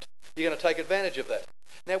moment. You're going to take advantage of that.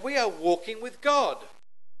 Now, we are walking with God.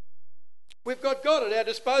 We've got God at our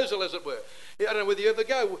disposal, as it were. I don't know whether you ever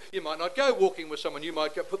go. You might not go walking with someone. You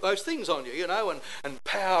might go put those things on you, you know, and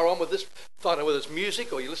power on with this. I don't know whether it's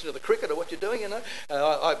music or you listen to the cricket or what you're doing, you know.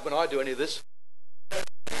 When I do any of this,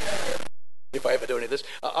 if I ever do any of this,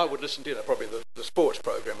 I would listen to, you know, probably the sports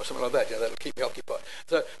program or something like that. You know, that'll keep me occupied.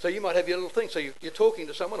 So you might have your little thing. So you're talking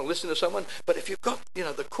to someone or listening to someone. But if you've got, you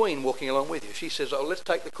know, the Queen walking along with you, she says, oh, let's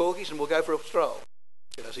take the corgis and we'll go for a stroll.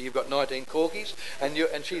 You know, so you've got 19 corgis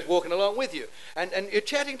and she's walking along with you. And you're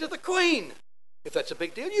chatting to the Queen. If that's a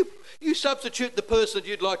big deal, you substitute the person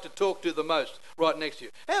you'd like to talk to the most right next to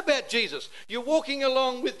you. How about Jesus? You're walking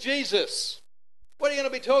along with Jesus. What are you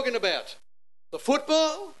going to be talking about? The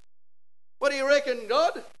football? What do you reckon,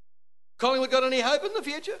 God? Collingwood got any hope in the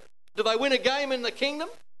future? Do they win a game in the kingdom?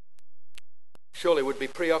 Surely we'd be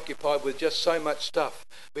preoccupied with just so much stuff,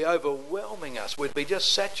 be overwhelming us. We'd be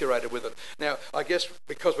just saturated with it. Now, I guess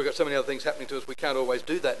because we've got so many other things happening to us, we can't always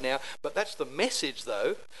do that now. But that's the message,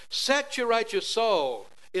 though. Saturate your soul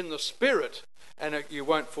in the Spirit, and you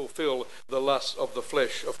won't fulfill the lusts of the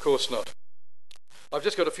flesh. Of course not. I've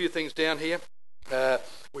just got a few things down here.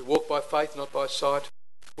 We walk by faith, not by sight.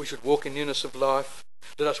 We should walk in newness of life.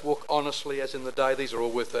 Let us walk honestly as in the day. These are all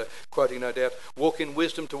worth quoting, no doubt. Walk in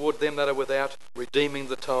wisdom toward them that are without, redeeming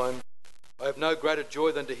the time. I have no greater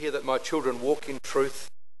joy than to hear that my children walk in truth,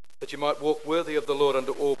 that you might walk worthy of the Lord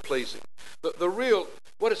unto all pleasing.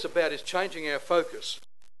 What it's about is changing our focus,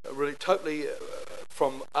 really totally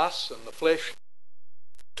from us and the flesh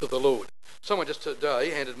to the Lord. Someone just today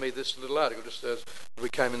handed me this little article just as we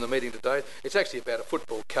came in the meeting today. It's actually about a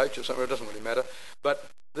football coach or something. It doesn't really matter. But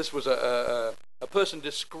this was a person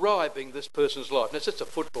describing this person's life. And it's just a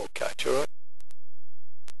football coach, all right?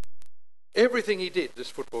 Everything he did, this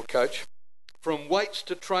football coach, from weights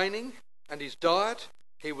to training and his diet,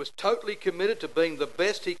 he was totally committed to being the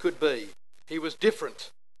best he could be. He was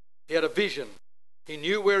different. He had a vision. He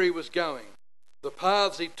knew where he was going. The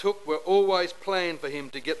paths he took were always planned for him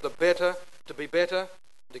to get better, to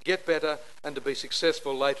get better, and to be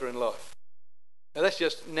successful later in life. Now that's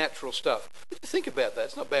just natural stuff. If you think about that,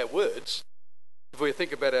 it's not bad words. If we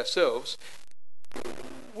think about ourselves,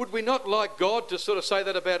 would we not like God to sort of say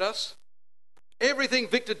that about us? Everything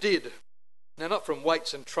Victor did, now not from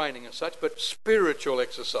weights and training and such, but spiritual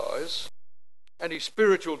exercise and his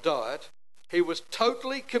spiritual diet, he was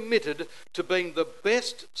totally committed to being the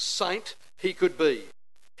best saint he could be.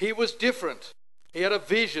 He was different. He had a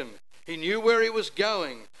vision. He knew where he was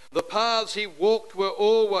going. The paths he walked were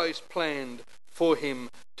always planned for him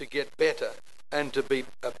to get better and to be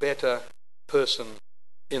a better person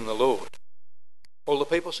in the Lord. All the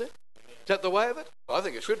people said? Is that the way of it? I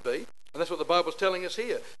think it should be. And that's what the Bible's telling us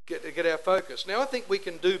here, get our focus. Now, I think we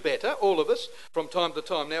can do better, all of us, from time to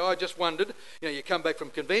time. Now, I just wondered, you come back from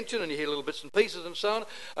convention and you hear little bits and pieces and so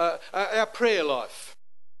on, our prayer life.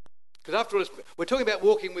 Because after all, we're talking about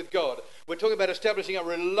walking with God. We're talking about establishing a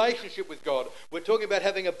relationship with God. We're talking about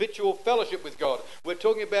having habitual fellowship with God. We're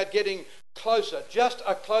talking about getting closer, just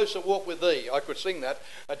a closer walk with Thee. I could sing that,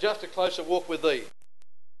 just a closer walk with Thee.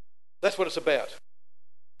 That's what it's about.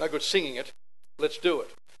 No good singing it. Let's do it.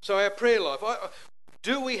 So our prayer life.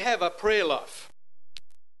 Do we have a prayer life?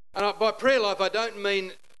 And by prayer life, I don't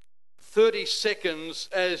mean 30 seconds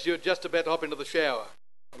as you're just about to hop into the shower.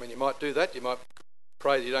 I mean, you might do that. You might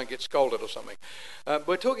pray that you don't get scolded or something.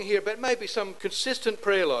 We're talking here about maybe some consistent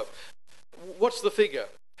prayer life. What's the figure?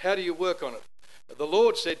 How do you work on it? The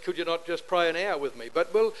Lord said, could you not just pray an hour with me?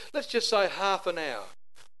 But, well, let's just say half an hour.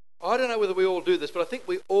 I don't know whether we all do this, but I think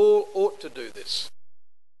we all ought to do this.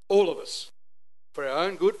 All of us. For our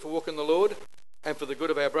own good, for walking the Lord, and for the good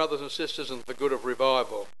of our brothers and sisters, and for the good of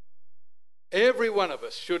revival. Every one of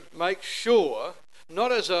us should make sure,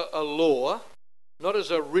 not as a law, not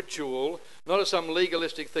as a ritual, not as some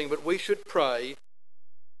legalistic thing, but we should pray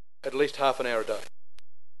at least half an hour a day.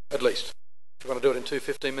 At least. If you want to do it in 2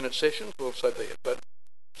 15-minute sessions, well, so be it. But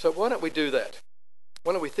so why don't we do that?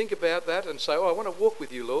 Why don't we think about that and say, I want to walk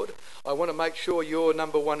with you, Lord. I want to make sure you're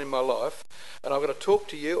number one in my life, and I've got to talk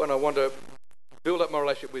to you, and I want to build up my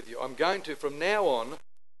relationship with you. I'm going to, from now on,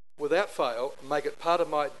 without fail, make it part of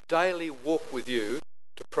my daily walk with you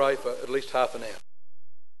to pray for at least half an hour.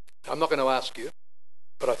 I'm not going to ask you,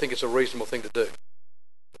 but I think it's a reasonable thing to do.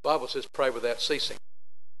 The Bible says pray without ceasing.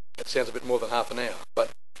 That sounds a bit more than half an hour, but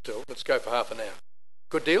still, let's go for half an hour.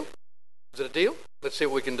 Good deal? Is it a deal? Let's see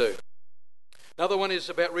what we can do. Another one is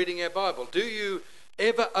about reading our Bible. Do you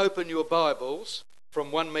ever open your Bibles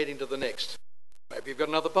from one meeting to the next? Maybe you've got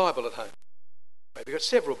another Bible at home. Maybe you've got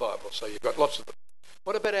several Bibles, so you've got lots of them.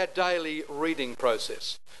 What about our daily reading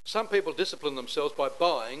process? Some people discipline themselves by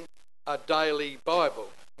buying a daily Bible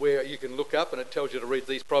where you can look up and it tells you to read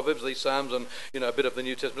these Proverbs, these Psalms, and a bit of the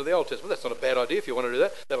New Testament or the Old Testament. That's not a bad idea if you want to do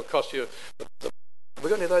that. That'll cost you. Have we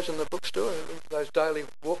got any of those in the bookstore? Those daily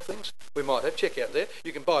walk things? We might have. Check out there.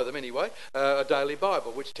 You can buy them anyway. A daily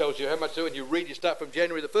Bible, which tells you how much to do, and you read. You start from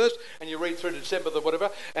January the 1st, and you read through to December the whatever,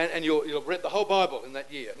 and you'll read the whole Bible in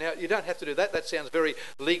that year. Now, you don't have to do that. That sounds very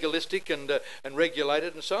legalistic and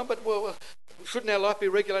regulated and so on. But well, shouldn't our life be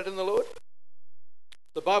regulated in the Lord?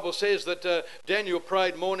 The Bible says that Daniel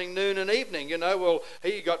prayed morning, noon and evening. Well,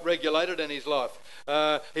 he got regulated in his life.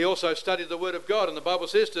 He also studied the Word of God, and the Bible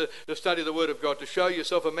says to study the Word of God, to show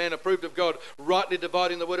yourself a man approved of God, rightly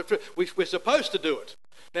dividing the Word of truth. We're supposed to do it.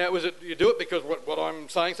 Now, you do it because what I'm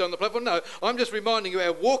saying so on the platform? No, I'm just reminding you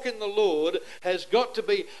our walk in the Lord has got to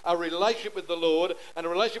be a relationship with the Lord, and a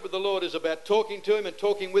relationship with the Lord is about talking to Him and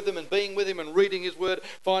talking with Him and being with Him and reading His Word,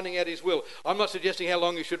 finding out His will. I'm not suggesting how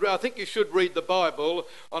long you should read. I think you should read the Bible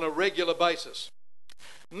on a regular basis.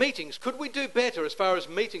 Meetings. Could we do better as far as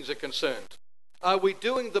meetings are concerned? Are we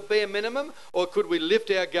doing the bare minimum, or could we lift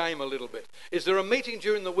our game a little bit? Is there a meeting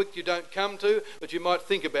during the week you don't come to that you might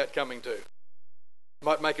think about coming to?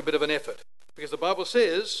 Might make a bit of an effort. Because the Bible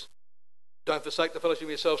says, don't forsake the fellowship of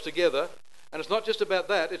yourselves together, And it's not just about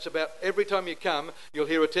that, it's about every time you come, you'll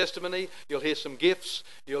hear a testimony, you'll hear some gifts,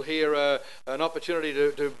 you'll hear an opportunity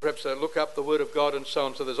to perhaps look up the Word of God and so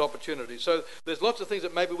on, so there's opportunities. So there's lots of things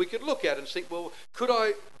that maybe we could look at and think, well, could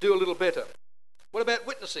I do a little better? What about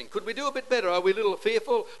witnessing? Could we do a bit better? Are we a little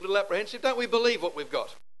fearful, a little apprehensive? Don't we believe what we've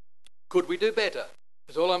got? Could we do better?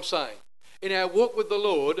 That's all I'm saying. In our walk with the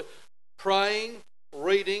Lord, praying,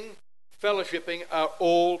 reading, fellowshipping are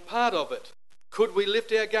all part of it. Could we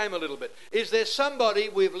lift our game a little bit? Is there somebody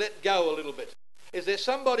we've let go a little bit? Is there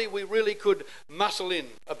somebody we really could muscle in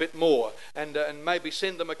a bit more and maybe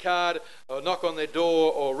send them a card or knock on their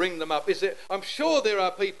door or ring them up? I'm sure there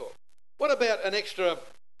are people. What about an extra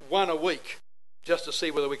one a week just to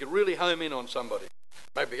see whether we could really home in on somebody?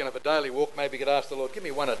 Maybe we can have a daily walk. Maybe we could ask the Lord, give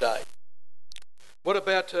me one a day. What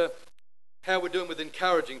about how we're doing with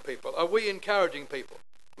encouraging people? Are we encouraging people?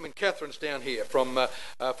 I mean, Catherine's down here from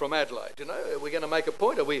Adelaide. You know, are we going to make a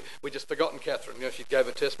point? Or we just forgotten Catherine? You know, she gave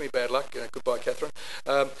a test me. Bad luck. You know, goodbye, Catherine.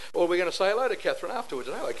 Or are we going to say hello to Catherine afterwards?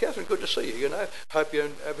 And, hello, Catherine. Good to see you. You know, hope you're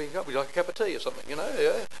having. Would you like a cup of tea or something? You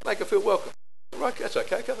know, make her feel welcome. Right, that's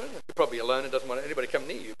okay, Catherine. You're probably alone and doesn't want anybody to come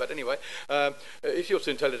near you. But anyway, she'll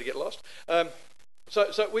soon tell you to get lost. So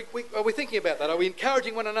are we thinking about that? Are we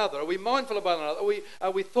encouraging one another? Are we mindful of one another?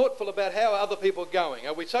 Are we thoughtful about how other people are going?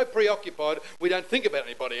 Are we so preoccupied we don't think about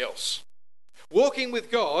anybody else? Walking with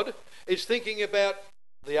God is thinking about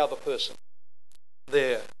the other person,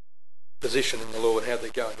 their position in the Lord, how they're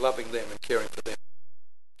going, loving them and caring for them.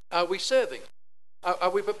 Are we serving?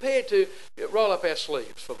 Are we prepared to roll up our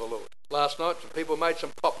sleeves for the Lord? Last night, some people made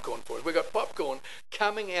some popcorn for us. We've got popcorn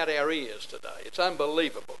coming out our ears today. It's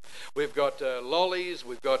unbelievable. We've got lollies.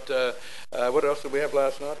 We've got, what else did we have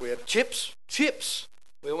last night? We had chips.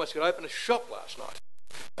 We almost could open a shop last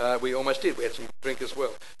night. We almost did. We had some drink as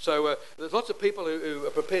well. So there's lots of people who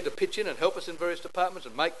are prepared to pitch in and help us in various departments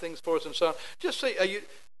and make things for us and so on. Just see,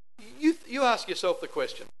 you ask yourself the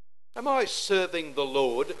question, am I serving the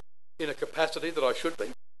Lord in a capacity that I should be?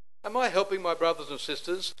 Am I helping my brothers and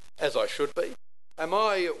sisters as I should be? Am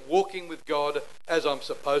I walking with God as I'm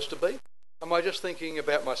supposed to be? Am I just thinking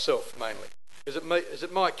about myself mainly? Is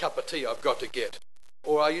it my cup of tea I've got to get?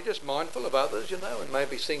 Or are you just mindful of others, you know, and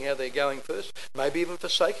maybe seeing how they're going first? Maybe even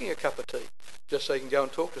forsaking a cup of tea, just so you can go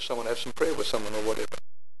and talk to someone, have some prayer with someone or whatever.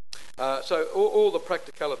 So all the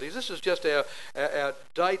practicalities. This is just our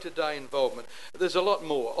day-to-day involvement. There's a lot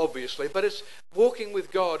more, obviously, but it's walking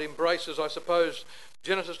with God embraces, I suppose,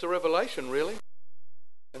 Genesis to Revelation, really,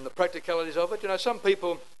 and the practicalities of it. You know, some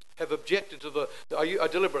people have objected to I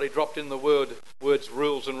deliberately dropped in the words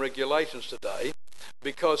rules and regulations today,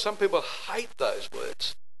 because some people hate those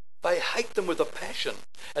words. They hate them with a passion,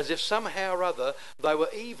 as if somehow or other they were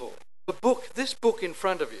evil. This book in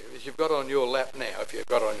front of you, as you've got on your lap now, if you've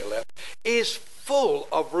got it on your lap, is full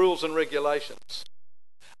of rules and regulations.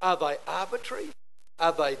 Are they arbitrary?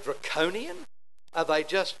 Are they draconian? Are they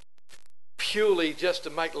just purely just to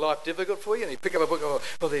make life difficult for you? And you pick up a book,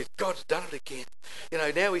 well, God's done it again. You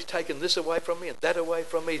know, now he's taken this away from me and that away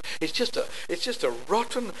from me. It's just a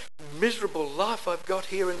rotten, miserable life I've got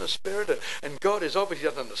here in the spirit. And God is obviously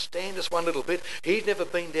doesn't understand us one little bit. He's never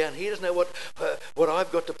been down here. He doesn't know what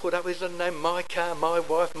I've got to put up. He doesn't know my car, my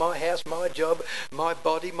wife, my house, my job, my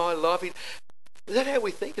body, my life. Is that how we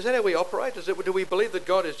think? Is that how we operate? Do we believe that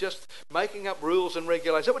God is just making up rules and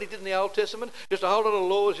regulations? Is that what he did in the Old Testament? Just a whole lot of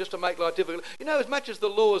laws just to make life difficult? You know, as much as the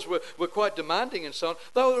laws were quite demanding and so on,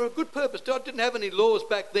 they were a good purpose. God didn't have any laws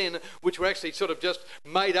back then which were actually sort of just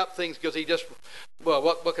made up things because he just, well,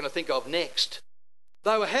 what can I think of next?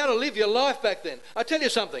 They were how to live your life back then. I tell you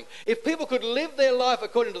something, if people could live their life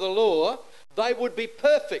according to the law, they would be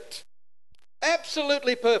perfect.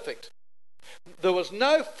 Absolutely perfect. There was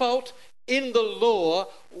no fault in the law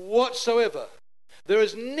whatsoever. There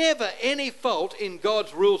is never any fault in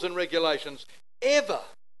God's rules and regulations, ever.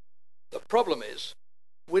 The problem is,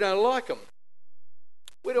 we don't like them.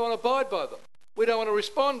 We don't want to abide by them. We don't want to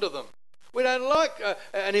respond to them. We don't like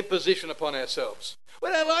an imposition upon ourselves. We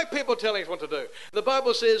don't like people telling us what to do. The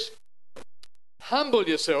Bible says, humble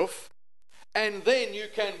yourself and then you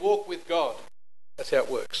can walk with God. That's how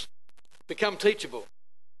it works. Become teachable.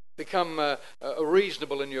 Become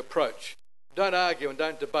reasonable in your approach. Don't argue and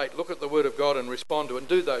don't debate. Look at the Word of God and respond to it and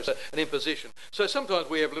do those, an imposition. So sometimes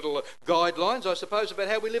we have little guidelines, I suppose, about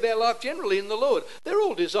how we live our life generally in the Lord. They're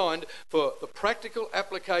all designed for the practical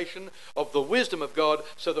application of the wisdom of God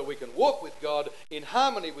so that we can walk with God, in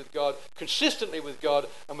harmony with God, consistently with God,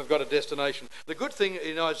 and we've got a destination. The good thing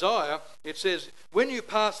in Isaiah, it says, when you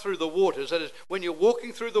pass through the waters, that is, when you're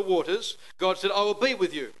walking through the waters, God said, I will be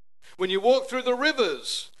with you. When you walk through the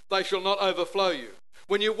rivers, they shall not overflow you.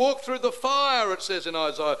 When you walk through the fire, it says in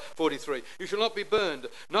Isaiah 43, you shall not be burned,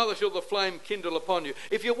 neither shall the flame kindle upon you.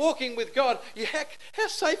 If you're walking with God, how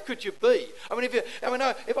safe could you be? I mean,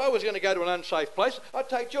 if I was going to go to an unsafe place, I'd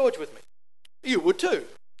take George with me. You would too.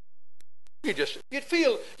 You'd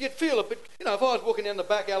feel a bit, if I was walking down the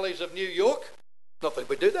back alleys of New York, not that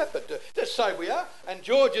we do that, but let's say we are, and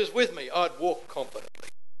George is with me, I'd walk confidently.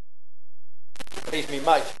 He's me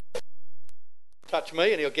mate. Touch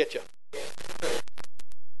me and he'll get you.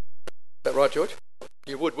 Is that right, George?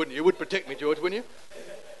 You would, wouldn't you? You would protect me, George, wouldn't you?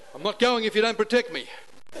 I'm not going if you don't protect me.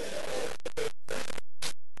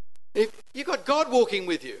 If you've got God walking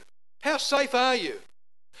with you, how safe are you?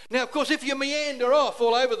 Now, of course, if you meander off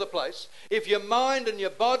all over the place, if your mind and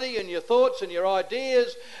your body and your thoughts and your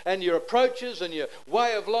ideas and your approaches and your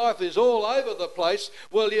way of life is all over the place,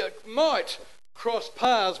 well, you might cross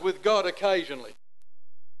paths with God occasionally.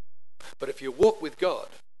 But if you walk with God,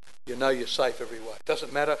 you know you're safe every way. It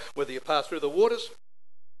doesn't matter whether you pass through the waters,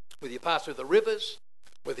 whether you pass through the rivers,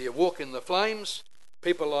 whether you walk in the flames.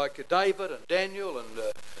 People like David and Daniel and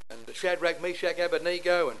Shadrach, Meshach,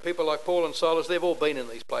 Abednego, and people like Paul and Silas, they've all been in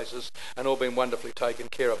these places and all been wonderfully taken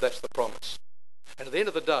care of. That's the promise. And at the end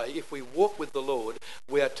of the day, if we walk with the Lord,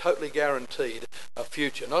 we are totally guaranteed a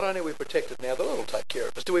future. Not only are we protected now, the Lord will take care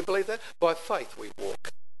of us. Do we believe that? By faith we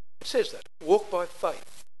walk. It says that. Walk by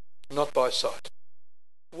faith, not by sight.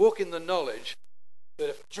 Walk in the knowledge that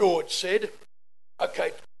if George said,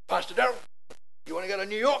 okay, Pastor Darryl, you want to go to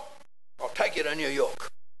New York? I'll take you to New York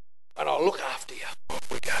and I'll look after you. Off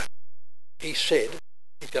we go. He said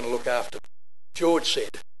he's going to look after me. George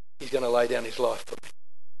said he's going to lay down his life for me.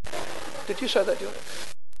 Did you say that, George?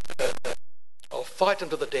 I'll fight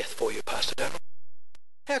unto the death for you, Pastor Darryl.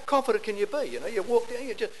 How confident can you be? You walk down,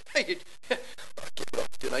 you're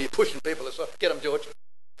pushing people aside. Get them, George.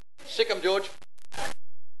 Sick them, George.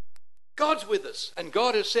 God's with us, and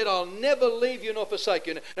God has said, I'll never leave you nor forsake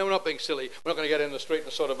you. Now, we're not being silly. We're not going to go down the street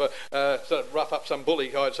and sort of rough up some bully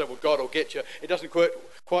guy and say, well, God will get you. It doesn't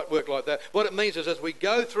quite work like that. What it means is as we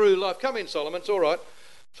go through life, come in, Solomon, it's all right.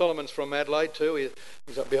 Solomon's from Adelaide too.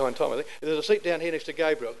 He's up behind Tom, I think. There's a seat down here next to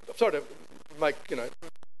Gabriel. I'm sorry to make,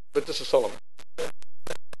 but this is Solomon.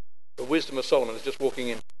 The wisdom of Solomon is just walking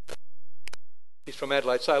in. He's from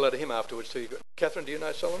Adelaide. Say hello to him afterwards too. Catherine, do you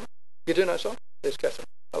know Solomon? You do know Solomon? There's Catherine.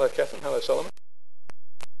 Hello, Catherine. Hello, Solomon.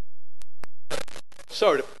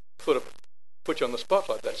 Sorry to put you on the spot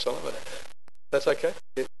like that, Solomon, but that's okay.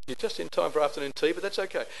 You're just in time for afternoon tea, but that's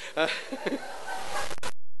okay.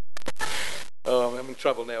 Oh, I'm having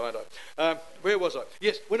trouble now, aren't I? Where was I?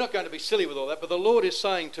 Yes, we're not going to be silly with all that, but the Lord is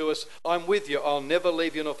saying to us, I'm with you. I'll never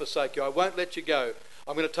leave you nor forsake you. I won't let you go.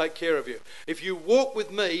 I'm going to take care of you. If you walk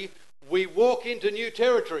with me, we walk into new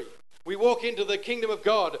territory. We walk into the kingdom of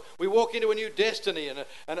God. We walk into a new destiny and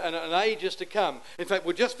an ages to come. In fact,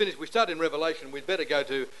 we'll just finish. We started in Revelation. We'd better go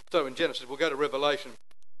to, so in Genesis, we'll go to Revelation.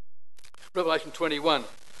 Revelation 21.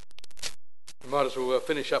 We might as well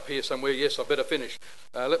finish up here somewhere. Yes, I better finish.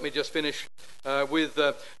 Let me just finish with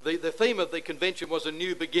the theme of the convention was a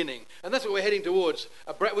new beginning. And that's what we're heading towards.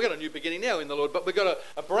 We've got a new beginning now in the Lord, but we've got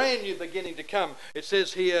a brand new beginning to come. It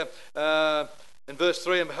says here in verse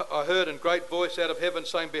 3, I heard a great voice out of heaven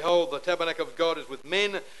saying, behold, the tabernacle of God is with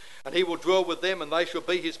men, and he will dwell with them, and they shall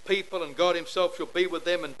be his people, and God himself shall be with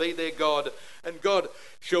them and be their God. And God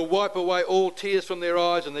shall wipe away all tears from their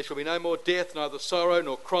eyes, and there shall be no more death, neither sorrow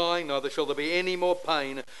nor crying, neither shall there be any more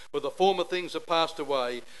pain, for the former things are passed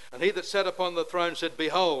away. And he that sat upon the throne said,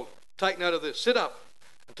 behold, take note of this, sit up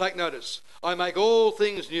and take notice. I make all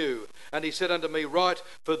things new. And he said unto me, write,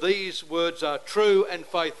 for these words are true and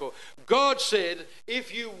faithful. God said,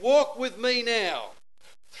 if you walk with me now,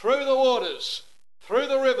 through the waters, through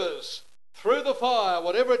the rivers, through the fire,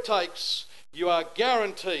 whatever it takes, you are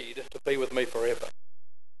guaranteed to be with me forever.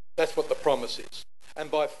 That's what the promise is. And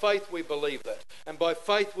by faith we believe that. And by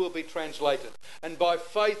faith we'll be translated. And by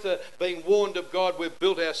faith, being warned of God, we've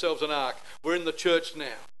built ourselves an ark. We're in the church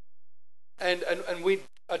now. And we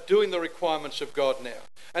are doing the requirements of God now.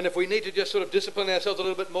 And if we need to just sort of discipline ourselves a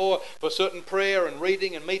little bit more for certain prayer and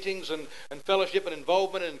reading and meetings and fellowship and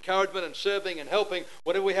involvement and encouragement and serving and helping,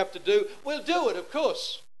 whatever we have to do, we'll do it, of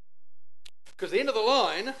course. Because at the end of the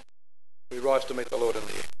line, we rise to meet the Lord in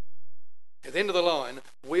the air. At the end of the line,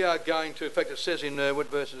 we are going to, in fact it says in what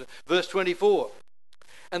verse is it? Verse 24,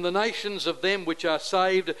 and the nations of them which are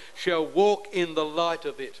saved shall walk in the light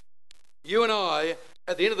of it. You and I,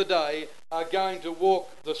 at the end of the day, are going to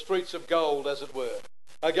walk the streets of gold, as it were.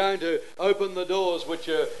 are going to open the doors, which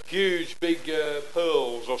are huge, big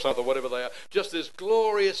pearls or something, whatever they are. Just this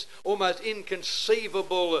glorious, almost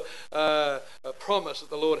inconceivable promise that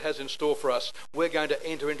the Lord has in store for us. We're going to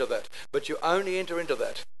enter into that. But you only enter into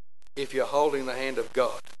that if you're holding the hand of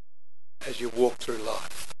God as you walk through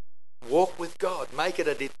life. Walk with God. Make it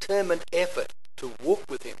a determined effort to walk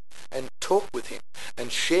with him and talk with him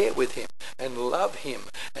and share with him and love him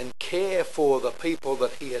and care for the people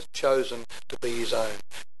that he has chosen to be his own.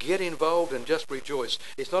 Get involved and just rejoice.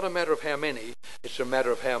 It's not a matter of how many, it's a matter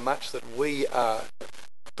of how much that we are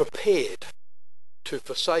prepared to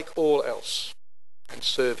forsake all else and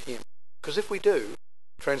serve him. Because if we do,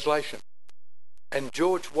 translation, and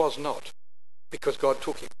George was not, because God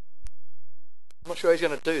took him. I'm not sure he's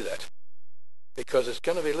going to do that, because it's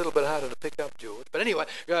going to be a little bit harder to pick up George. But anyway,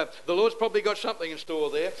 the Lord's probably got something in store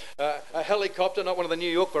there. A helicopter, not one of the New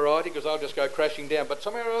York variety, because I'll just go crashing down. But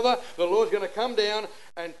somehow or other, the Lord's going to come down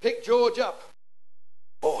and pick George up.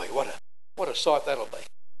 Boy, what a sight that'll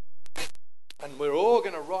be. And we're all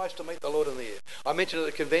going to rise to meet the Lord in the air. I mentioned at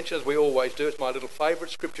the convention, as we always do, it's my little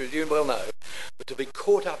favourite scripture, as you well know, but to be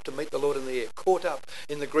caught up to meet the Lord in the air. Caught up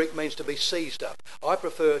in the Greek means to be seized up. I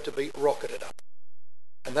prefer to be rocketed up.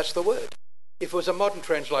 And that's the word. If it was a modern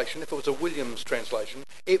translation, if it was a Williams translation,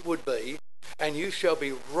 it would be, and you shall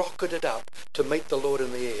be rocketed up to meet the Lord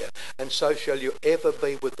in the air, and so shall you ever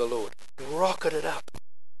be with the Lord. Rocketed up.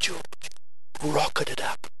 George, rocketed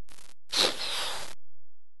up.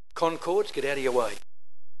 Concords, get out of your way.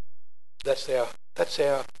 That's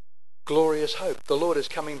our glorious hope. The Lord is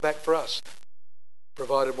coming back for us,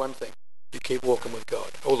 provided one thing: you keep walking with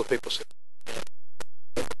God. All the people said.